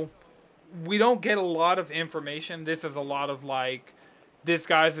 So, we don't get a lot of information. This is a lot of like, this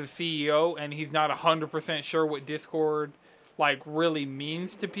guy's the CEO and he's not 100% sure what Discord like really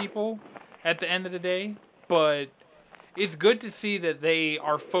means to people at the end of the day. But it's good to see that they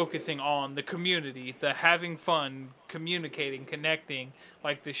are focusing on the community, the having fun, communicating, connecting,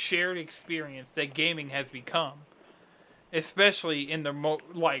 like the shared experience that gaming has become, especially in the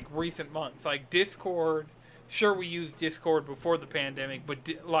recent months. Like Discord, sure we used Discord before the pandemic, but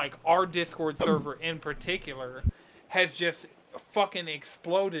like our Discord server in particular has just fucking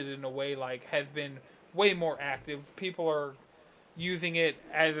exploded in a way, like has been way more active. People are using it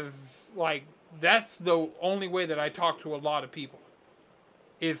as like, that's the only way that I talk to a lot of people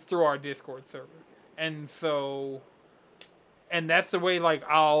is through our Discord server. And that's the way, like,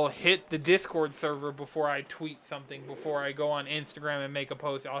 I'll hit the Discord server before I tweet something, before I go on Instagram and make a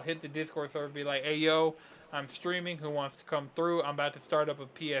post. I'll hit the Discord server and be like, hey, yo, I'm streaming. Who wants to come through? I'm about to start up a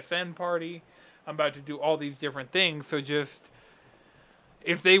PSN party. I'm about to do all these different things. So just,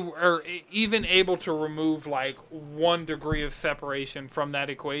 if they are even able to remove, like, 1 degree of separation from that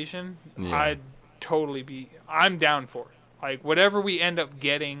equation, yeah, I'm down for it. Like, whatever we end up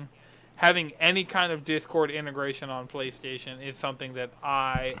getting, having any kind of Discord integration on PlayStation is something that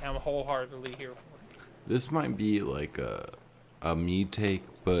I am wholeheartedly here for. This might be like a me take,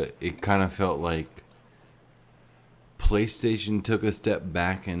 but it kind of felt like PlayStation took a step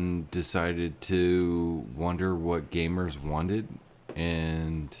back and decided to wonder what gamers wanted,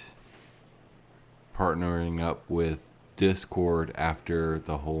 and partnering up with Discord after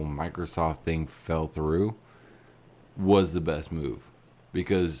the whole Microsoft thing fell through was the best move.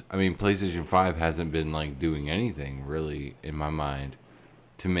 Because, I mean, PlayStation 5 hasn't been, like, doing anything, really, in my mind,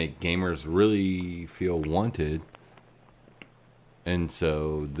 to make gamers really feel wanted. And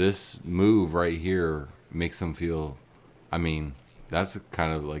so this move right here makes them feel, I mean, that's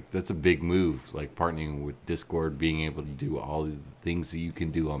kind of like, that's a big move. Like, partnering with Discord, being able to do all the things that you can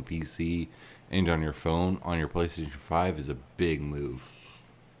do on PC and on your phone, on your PlayStation 5 is a big move.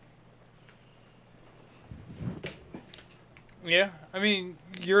 Yeah, I mean,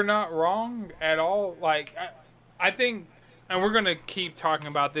 you're not wrong at all. Like, I think, and we're gonna keep talking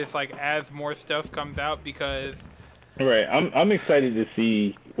about this like as more stuff comes out because. Right, I'm excited to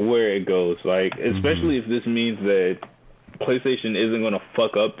see where it goes. Like, especially if this means that PlayStation isn't gonna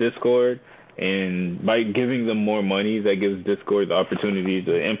fuck up Discord, and by giving them more money, that gives Discord the opportunity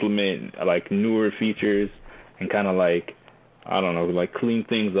to implement like newer features and kind of like, I don't know, like clean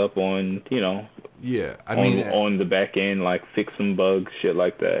things up on, you know. Yeah, I mean, on the back end, like fix some bugs, shit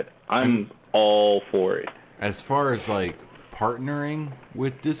like that. I'm all for it. As far as like partnering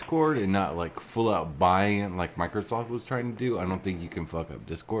with Discord and not like full out buying it like Microsoft was trying to do, I don't think you can fuck up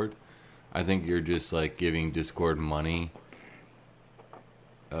Discord. I think you're just like giving Discord money,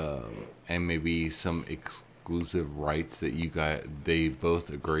 and maybe some exclusive rights that they both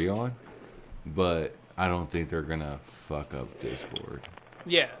agree on, but I don't think they're gonna fuck up Discord.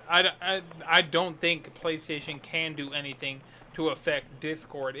 Yeah, I don't think PlayStation can do anything to affect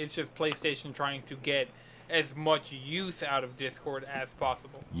Discord. It's just PlayStation trying to get as much use out of Discord as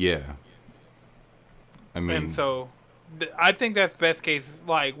possible. Yeah. I mean... And so, I think that's best case,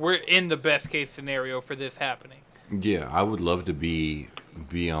 like, we're in the best case scenario for this happening. Yeah, I would love to be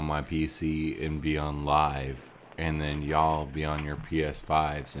on my PC and be on live, and then y'all be on your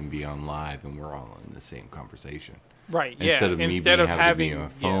PS5s and be on live, and we're all in the same conversation. Right, Instead of me having a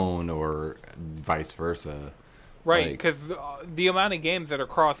phone or vice versa. Right, because the amount of games that are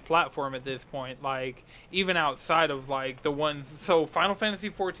cross-platform at this point, like, even outside of, like, the ones... So, Final Fantasy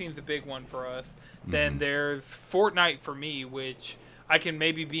XIV is a big one for us. Then there's Fortnite for me, which I can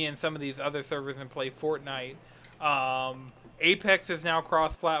maybe be in some of these other servers and play Fortnite. Apex is now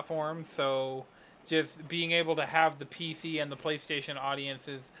cross-platform, so just being able to have the PC and the PlayStation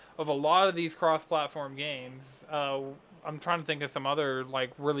audiences of a lot of these cross-platform games. I'm trying to think of some other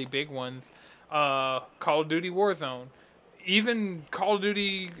like really big ones. Call of Duty Warzone, even Call of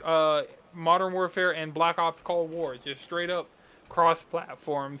Duty Modern Warfare and Black Ops Cold War, just straight up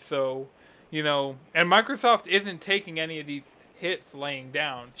cross-platform. So, you know, and Microsoft isn't taking any of these hits laying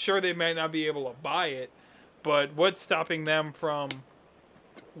down. Sure, they may not be able to buy it, but what's stopping them from,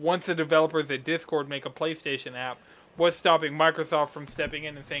 once the developers at Discord make a PlayStation app, what's stopping Microsoft from stepping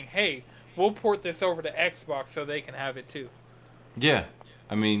in and saying, hey, we'll port this over to Xbox so they can have it too? Yeah.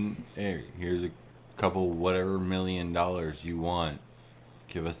 I mean, hey, here's a couple whatever $1 million you want.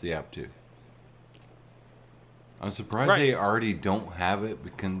 Give us the app too. I'm surprised they already don't have it,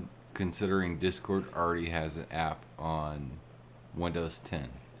 considering Discord already has an app on Windows 10,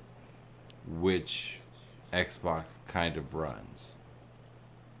 which Xbox kind of runs.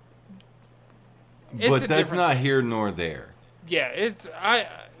 But that's not here nor there. Yeah,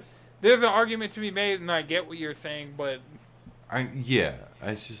 there's an argument to be made, and I get what you're saying, but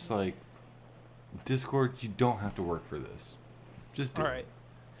it's just like Discord. You don't have to work for this. Just do it. All right.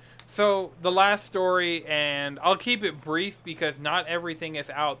 So the last story, and I'll keep it brief because not everything is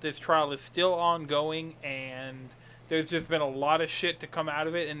out. This trial is still ongoing, and there's just been a lot of shit to come out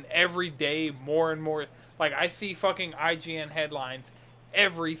of it, and every day more and more. Like, I see fucking IGN headlines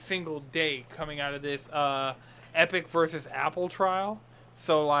every single day coming out of this Epic versus Apple trial.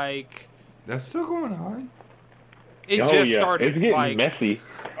 So, like... That's still going on? It just started. It's getting messy.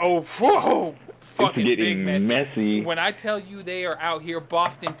 Oh, whoa! Fucking it's getting big messy. When I tell you they are out here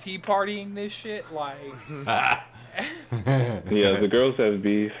Boston Tea Partying this shit, like... Yeah, the girls have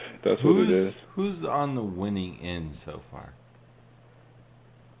beef. That's what it is. Who's on the winning end so far?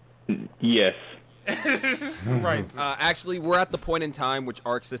 Yes. Right. Actually, we're at the point in time which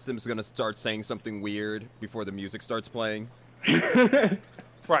Arc Systems is going to start saying something weird before the music starts playing.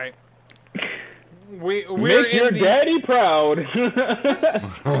 Right. We're Make your daddy proud. We're in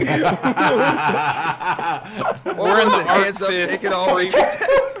the hands up, take it all.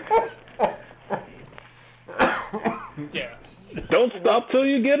 Yeah. Don't stop till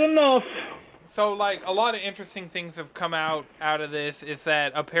you get enough. So, like, a lot of interesting things have come out of this. Is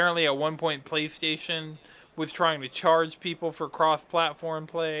that apparently at one point PlayStation was trying to charge people for cross-platform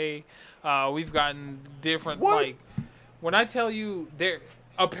play. We've gotten different, like, when I tell you,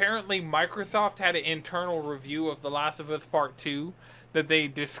 apparently Microsoft had an internal review of The Last of Us Part 2 that they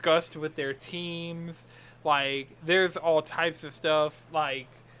discussed with their teams. Like, there's all types of stuff. Like,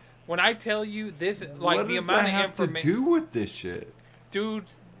 when I tell you this, like, what the does amount that of have information to do with this shit, dude,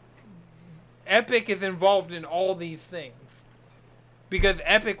 Epic is involved in all these things. Because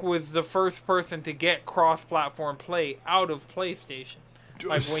Epic was the first person to get cross-platform play out of PlayStation.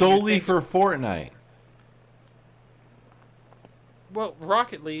 Like, solely for Fortnite. Well,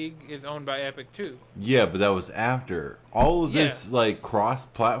 Rocket League is owned by Epic too. Yeah, but that was after. All of this, like,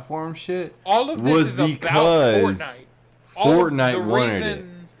 cross-platform shit all of this was is because about Fortnite. Fortnite wanted it.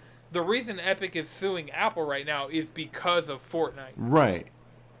 The reason Epic is suing Apple right now is because of Fortnite. Right.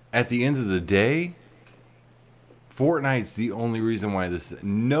 At the end of the day, Fortnite's the only reason why this...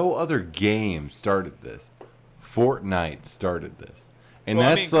 No other game started this. Fortnite started this. And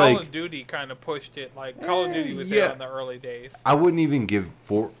well, that's Call of Duty kind of pushed it. Like, Call of Duty was there in the early days. I wouldn't give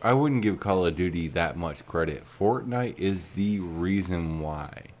Call of Duty that much credit. Fortnite is the reason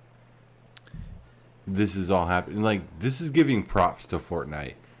why this is all happening. Like, this is giving props to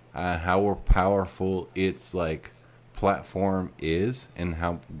Fortnite. How powerful its, like, platform is and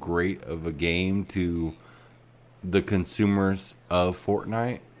how great of a game to the consumers of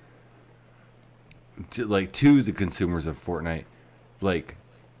Fortnite. To the consumers of Fortnite. Like,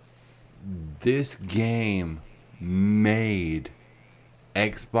 this game made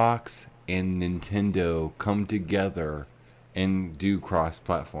Xbox and Nintendo come together and do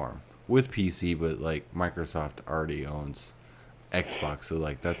cross-platform with PC, but, like, Microsoft already owns Xbox, so,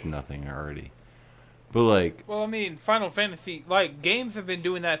 like, that's nothing already. But, like... Well, I mean, Final Fantasy... Like, games have been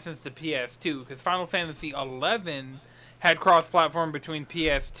doing that since the PS2, because Final Fantasy 11 had cross-platform between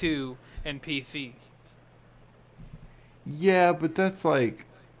PS2 and PC. Yeah, but that's, like,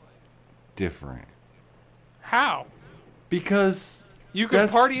 different. How? Because you could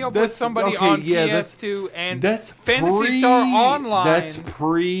party up with somebody on PS2 and that's Phantasy Star Online. That's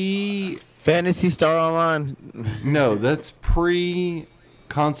pre... Phantasy Star Online. No, that's pre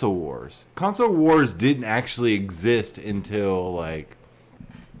Console Wars. Console Wars didn't actually exist until, like...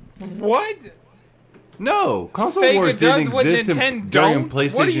 What? No, Console Wars didn't exist during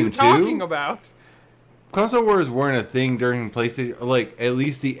PlayStation 2. What are you talking about? Console Wars weren't a thing during PlayStation. Like, at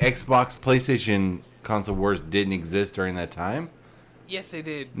least the Xbox, PlayStation Console Wars didn't exist during that time. Yes, they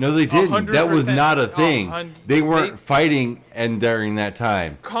did. No, they didn't. That was not a thing. They weren't fighting during that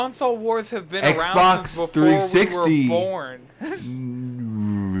time. Console Wars have been around since before 360, we were born.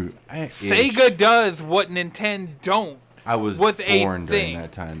 Sega does what Nintendo don't. I was born during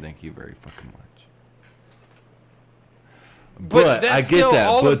that time. Thank you very fucking much. But I get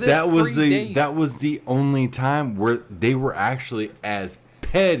that. But that was the only time where they were actually as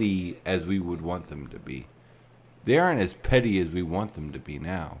petty as we would want them to be. They aren't as petty as we want them to be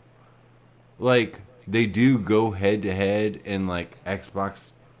now. Like, they do go head to head, and, like,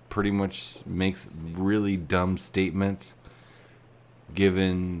 Xbox pretty much makes really dumb statements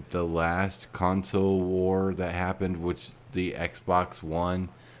given the last console war that happened, which the Xbox One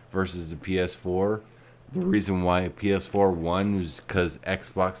versus the PS4. The reason why PS4 won was because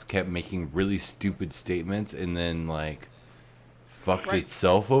Xbox kept making really stupid statements and then, like, fucked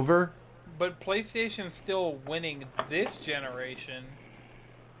itself over. But PlayStation's still winning this generation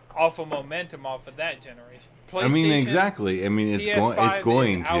off of momentum off of that generation. I mean, exactly. I mean, it's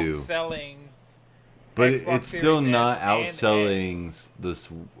going to. Outselling, but it's still not outselling this.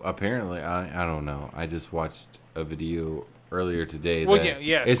 Apparently, I don't know. I just watched a video earlier today. Well, that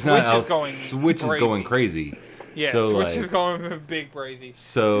yeah. It's Switch not Switch is going crazy. Yeah, so, Switch is going big crazy.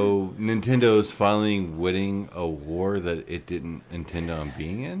 So Nintendo is finally winning a war that it didn't intend on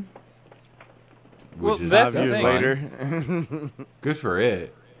being in. Which is 5 years later. Good for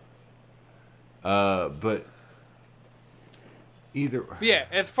it. But either... Yeah,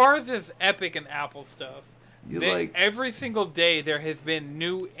 as far as this Epic and Apple stuff, every single day there has been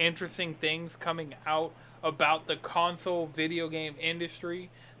new interesting things coming out about the console video game industry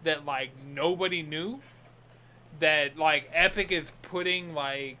that, like, nobody knew. That, like, Epic is putting,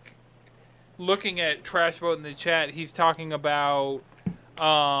 like... Looking at Trashboat in the chat, he's talking about...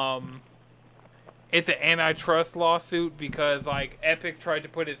 It's an antitrust lawsuit because, like, Epic tried to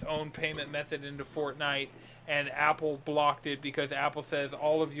put its own payment method into Fortnite and Apple blocked it because Apple says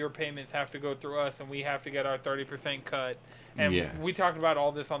all of your payments have to go through us and we have to get our 30% cut. And we talked about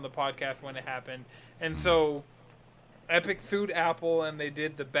all this on the podcast when it happened. And so Epic sued Apple and they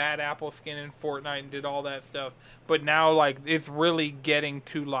did the bad Apple skin in Fortnite and did all that stuff. But now, like, it's really getting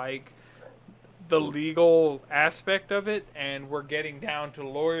to, like, the legal aspect of it, and we're getting down to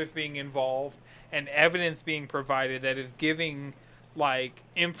lawyers being involved and evidence being provided that is giving like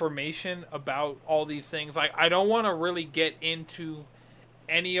information about all these things. Like, I don't want to really get into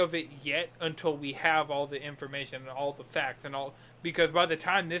any of it yet until we have all the information and all the facts and all, because by the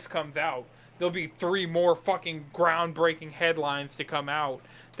time this comes out, there'll be 3 more fucking groundbreaking headlines to come out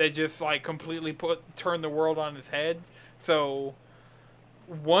that just like completely turn the world on its head. So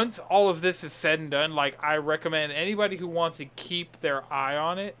once all of this is said and done, like, I recommend anybody who wants to keep their eye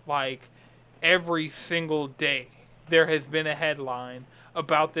on it, like, every single day there has been a headline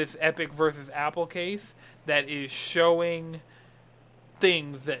about this Epic versus Apple case that is showing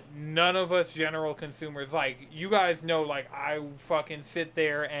things that none of us general consumers, like, you guys know, like, I fucking sit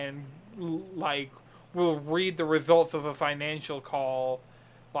there and, like, will read the results of a financial call,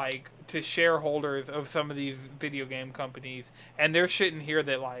 like, to shareholders of some of these video game companies, and there's shit in here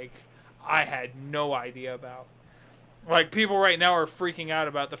that, like, I had no idea about. Like, people right now are freaking out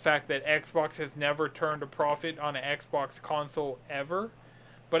about the fact that Xbox has never turned a profit on an Xbox console ever.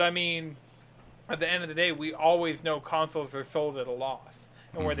 But, I mean, at the end of the day, we always know consoles are sold at a loss,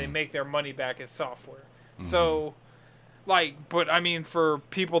 and where they make their money back is software. So, like, but, I mean, for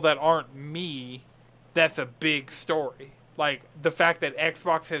people that aren't me, that's a big story. Like, the fact that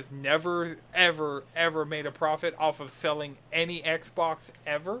Xbox has never, ever, ever made a profit off of selling any Xbox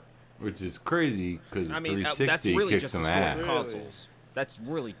ever. Which is crazy, because 360 that's really kicks just some the story ass. of consoles. That's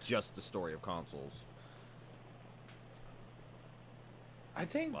really just the story of consoles. I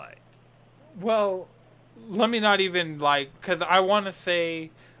think, well, let me not even, like, because I want to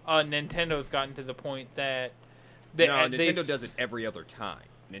say Nintendo's gotten to the point that... Nintendo does it every other time.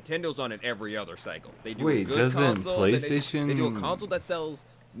 Nintendo's on it every other cycle. They do a good console, PlayStation... They do a console that sells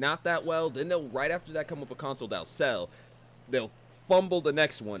not that well, then they'll, right after that, come up with a console that'll sell. They'll fumble the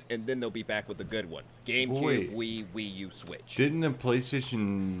next one, and then they'll be back with a good one. GameCube, Wii U, Switch. Didn't the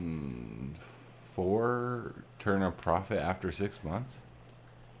PlayStation 4 turn a profit after 6 months?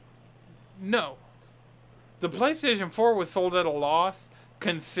 No. The PlayStation 4 was sold at a loss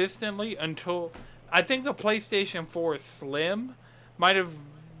consistently until... I think the PlayStation 4 Slim might have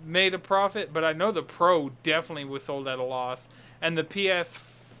made a profit, but I know the Pro definitely was sold at a loss. And the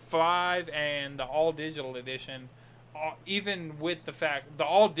PS5 and the all-digital edition... even with the fact the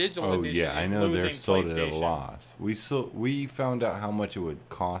all digital edition, yeah, I know they're sold at a loss. We found out how much it would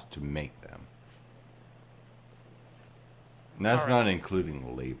cost to make them. And that's not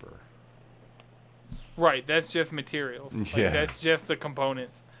including labor. Right, that's just materials. Like, that's just the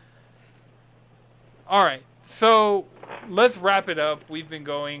components. All right, so let's wrap it up. We've been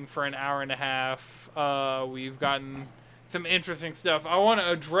going for an hour and a half. We've gotten some interesting stuff. I want to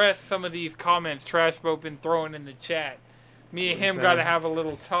address some of these comments Trashboat been throwing in the chat. Me and him got to have a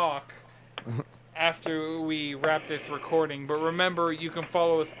little talk after we wrap this recording. But remember, you can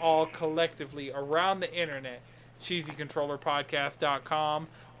follow us all collectively around the internet. CheesyControllerPodcast.com.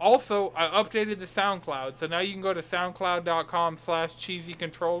 Also, I updated the SoundCloud, so now you can go to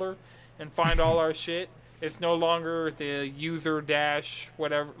SoundCloud.com/CheesyController and find all our shit. It's no longer the user dash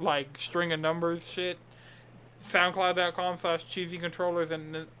whatever, like, string of numbers shit. SoundCloud.com/CheesyController is a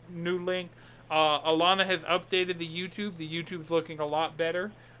new link. Alana has updated the YouTube. The YouTube's looking a lot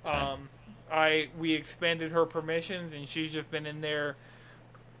better. We expanded her permissions, and she's just been in there,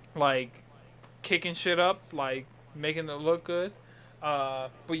 like, kicking shit up, like, making it look good. But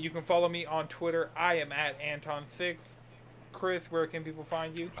you can follow me on Twitter. I am at Anton6. Chris, where can people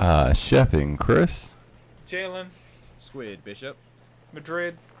find you? Chefing Chris. Jalen. Squid Bishop.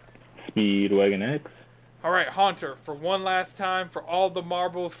 Madrid. Speedwagon X. All right, Haunter, for one last time, for all the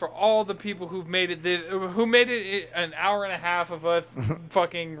marbles, for all the people who've made it an hour and a half of us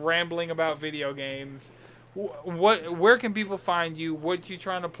fucking rambling about video games. Where can people find you? What you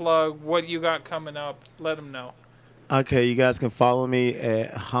trying to plug? What you got coming up? Let them know. Okay, you guys can follow me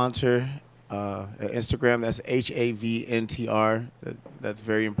at Haunter at Instagram. That's HAVNTR. That's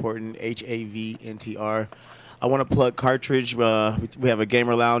very important. HAVNTR. I want to plug Cartridge. We have a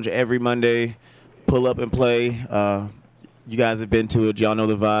gamer lounge every Monday. Pull up and play. You guys have been to it. Y'all know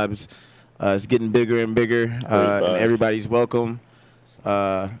the vibes. It's getting bigger and bigger, and everybody's welcome.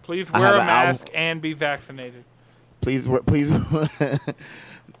 Please wear a mask and be vaccinated. Please wear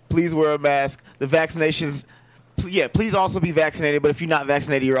a mask. The vaccinations, please also be vaccinated. But if you're not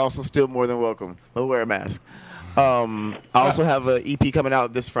vaccinated, you're also still more than welcome. But wear a mask. I also have an EP coming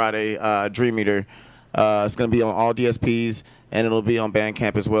out this Friday, Dream Eater. It's going to be on all DSPs, and it'll be on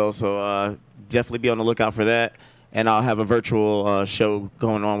Bandcamp as well. So definitely be on the lookout for that. And I'll have a virtual show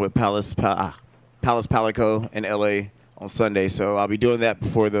going on with Palace Palico in LA on Sunday. So I'll be doing that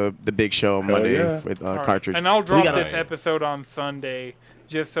before the big show on Monday with Cartridge. And I'll drop this episode on Sunday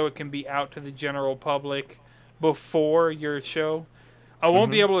just so it can be out to the general public before your show. I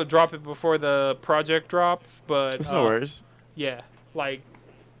won't be able to drop it before the project drops, but it's no worries. Yeah, like,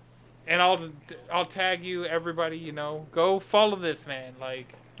 and I'll tag you, everybody. You know, go follow this man.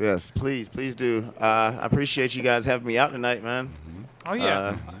 Like, yes, please do. I appreciate you guys having me out tonight, man. Oh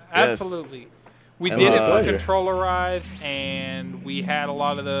yeah, absolutely. Yes. We did it for Controllerize, and we had a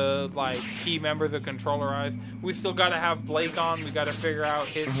lot of the like key members of Controllerize. We still got to have Blake on. We got to figure out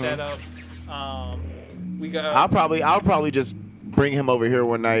his setup. I'll probably just bring him over here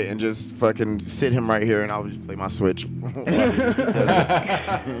one night and just fucking sit him right here, and I'll just play my Switch.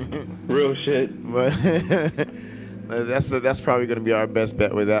 Real shit. But that's probably gonna be our best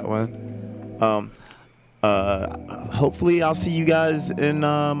bet with that one. Hopefully I'll see you guys in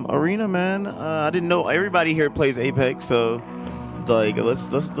Arena, man. I didn't know everybody here plays Apex, so like let's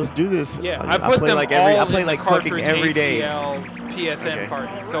do this. Yeah, I play like fucking every day. PSN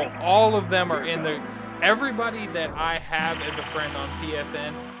party. So all of them are in the. Everybody that I have as a friend on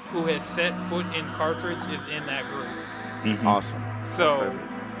PSN who has set foot in Cartridge is in that group. Mm-hmm. Awesome. So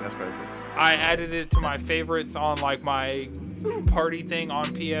that's perfect. I added it to my favorites on like my party thing on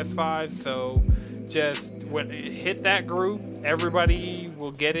PS5. So just hit that group. Everybody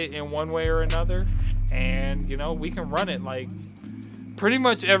will get it in one way or another, and you know we can run it. Like pretty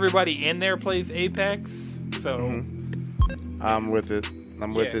much everybody in there plays Apex. So I'm with it. So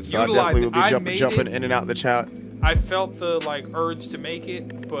I definitely will be jumping in and out the chat. I felt the like urge to make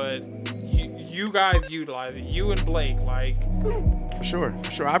it, but you guys utilize it. You and Blake, like for sure.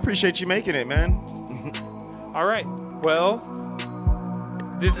 I appreciate you making it, man. All right. Well,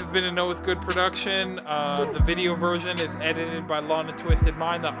 this has been a Know It's Good production. The video version is edited by Lana Twisted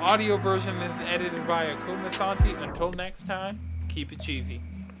Mind. The audio version is edited by Akuma Santi. Until next time, keep it cheesy.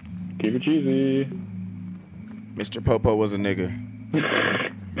 Keep it cheesy. Mr. Popo was a nigga.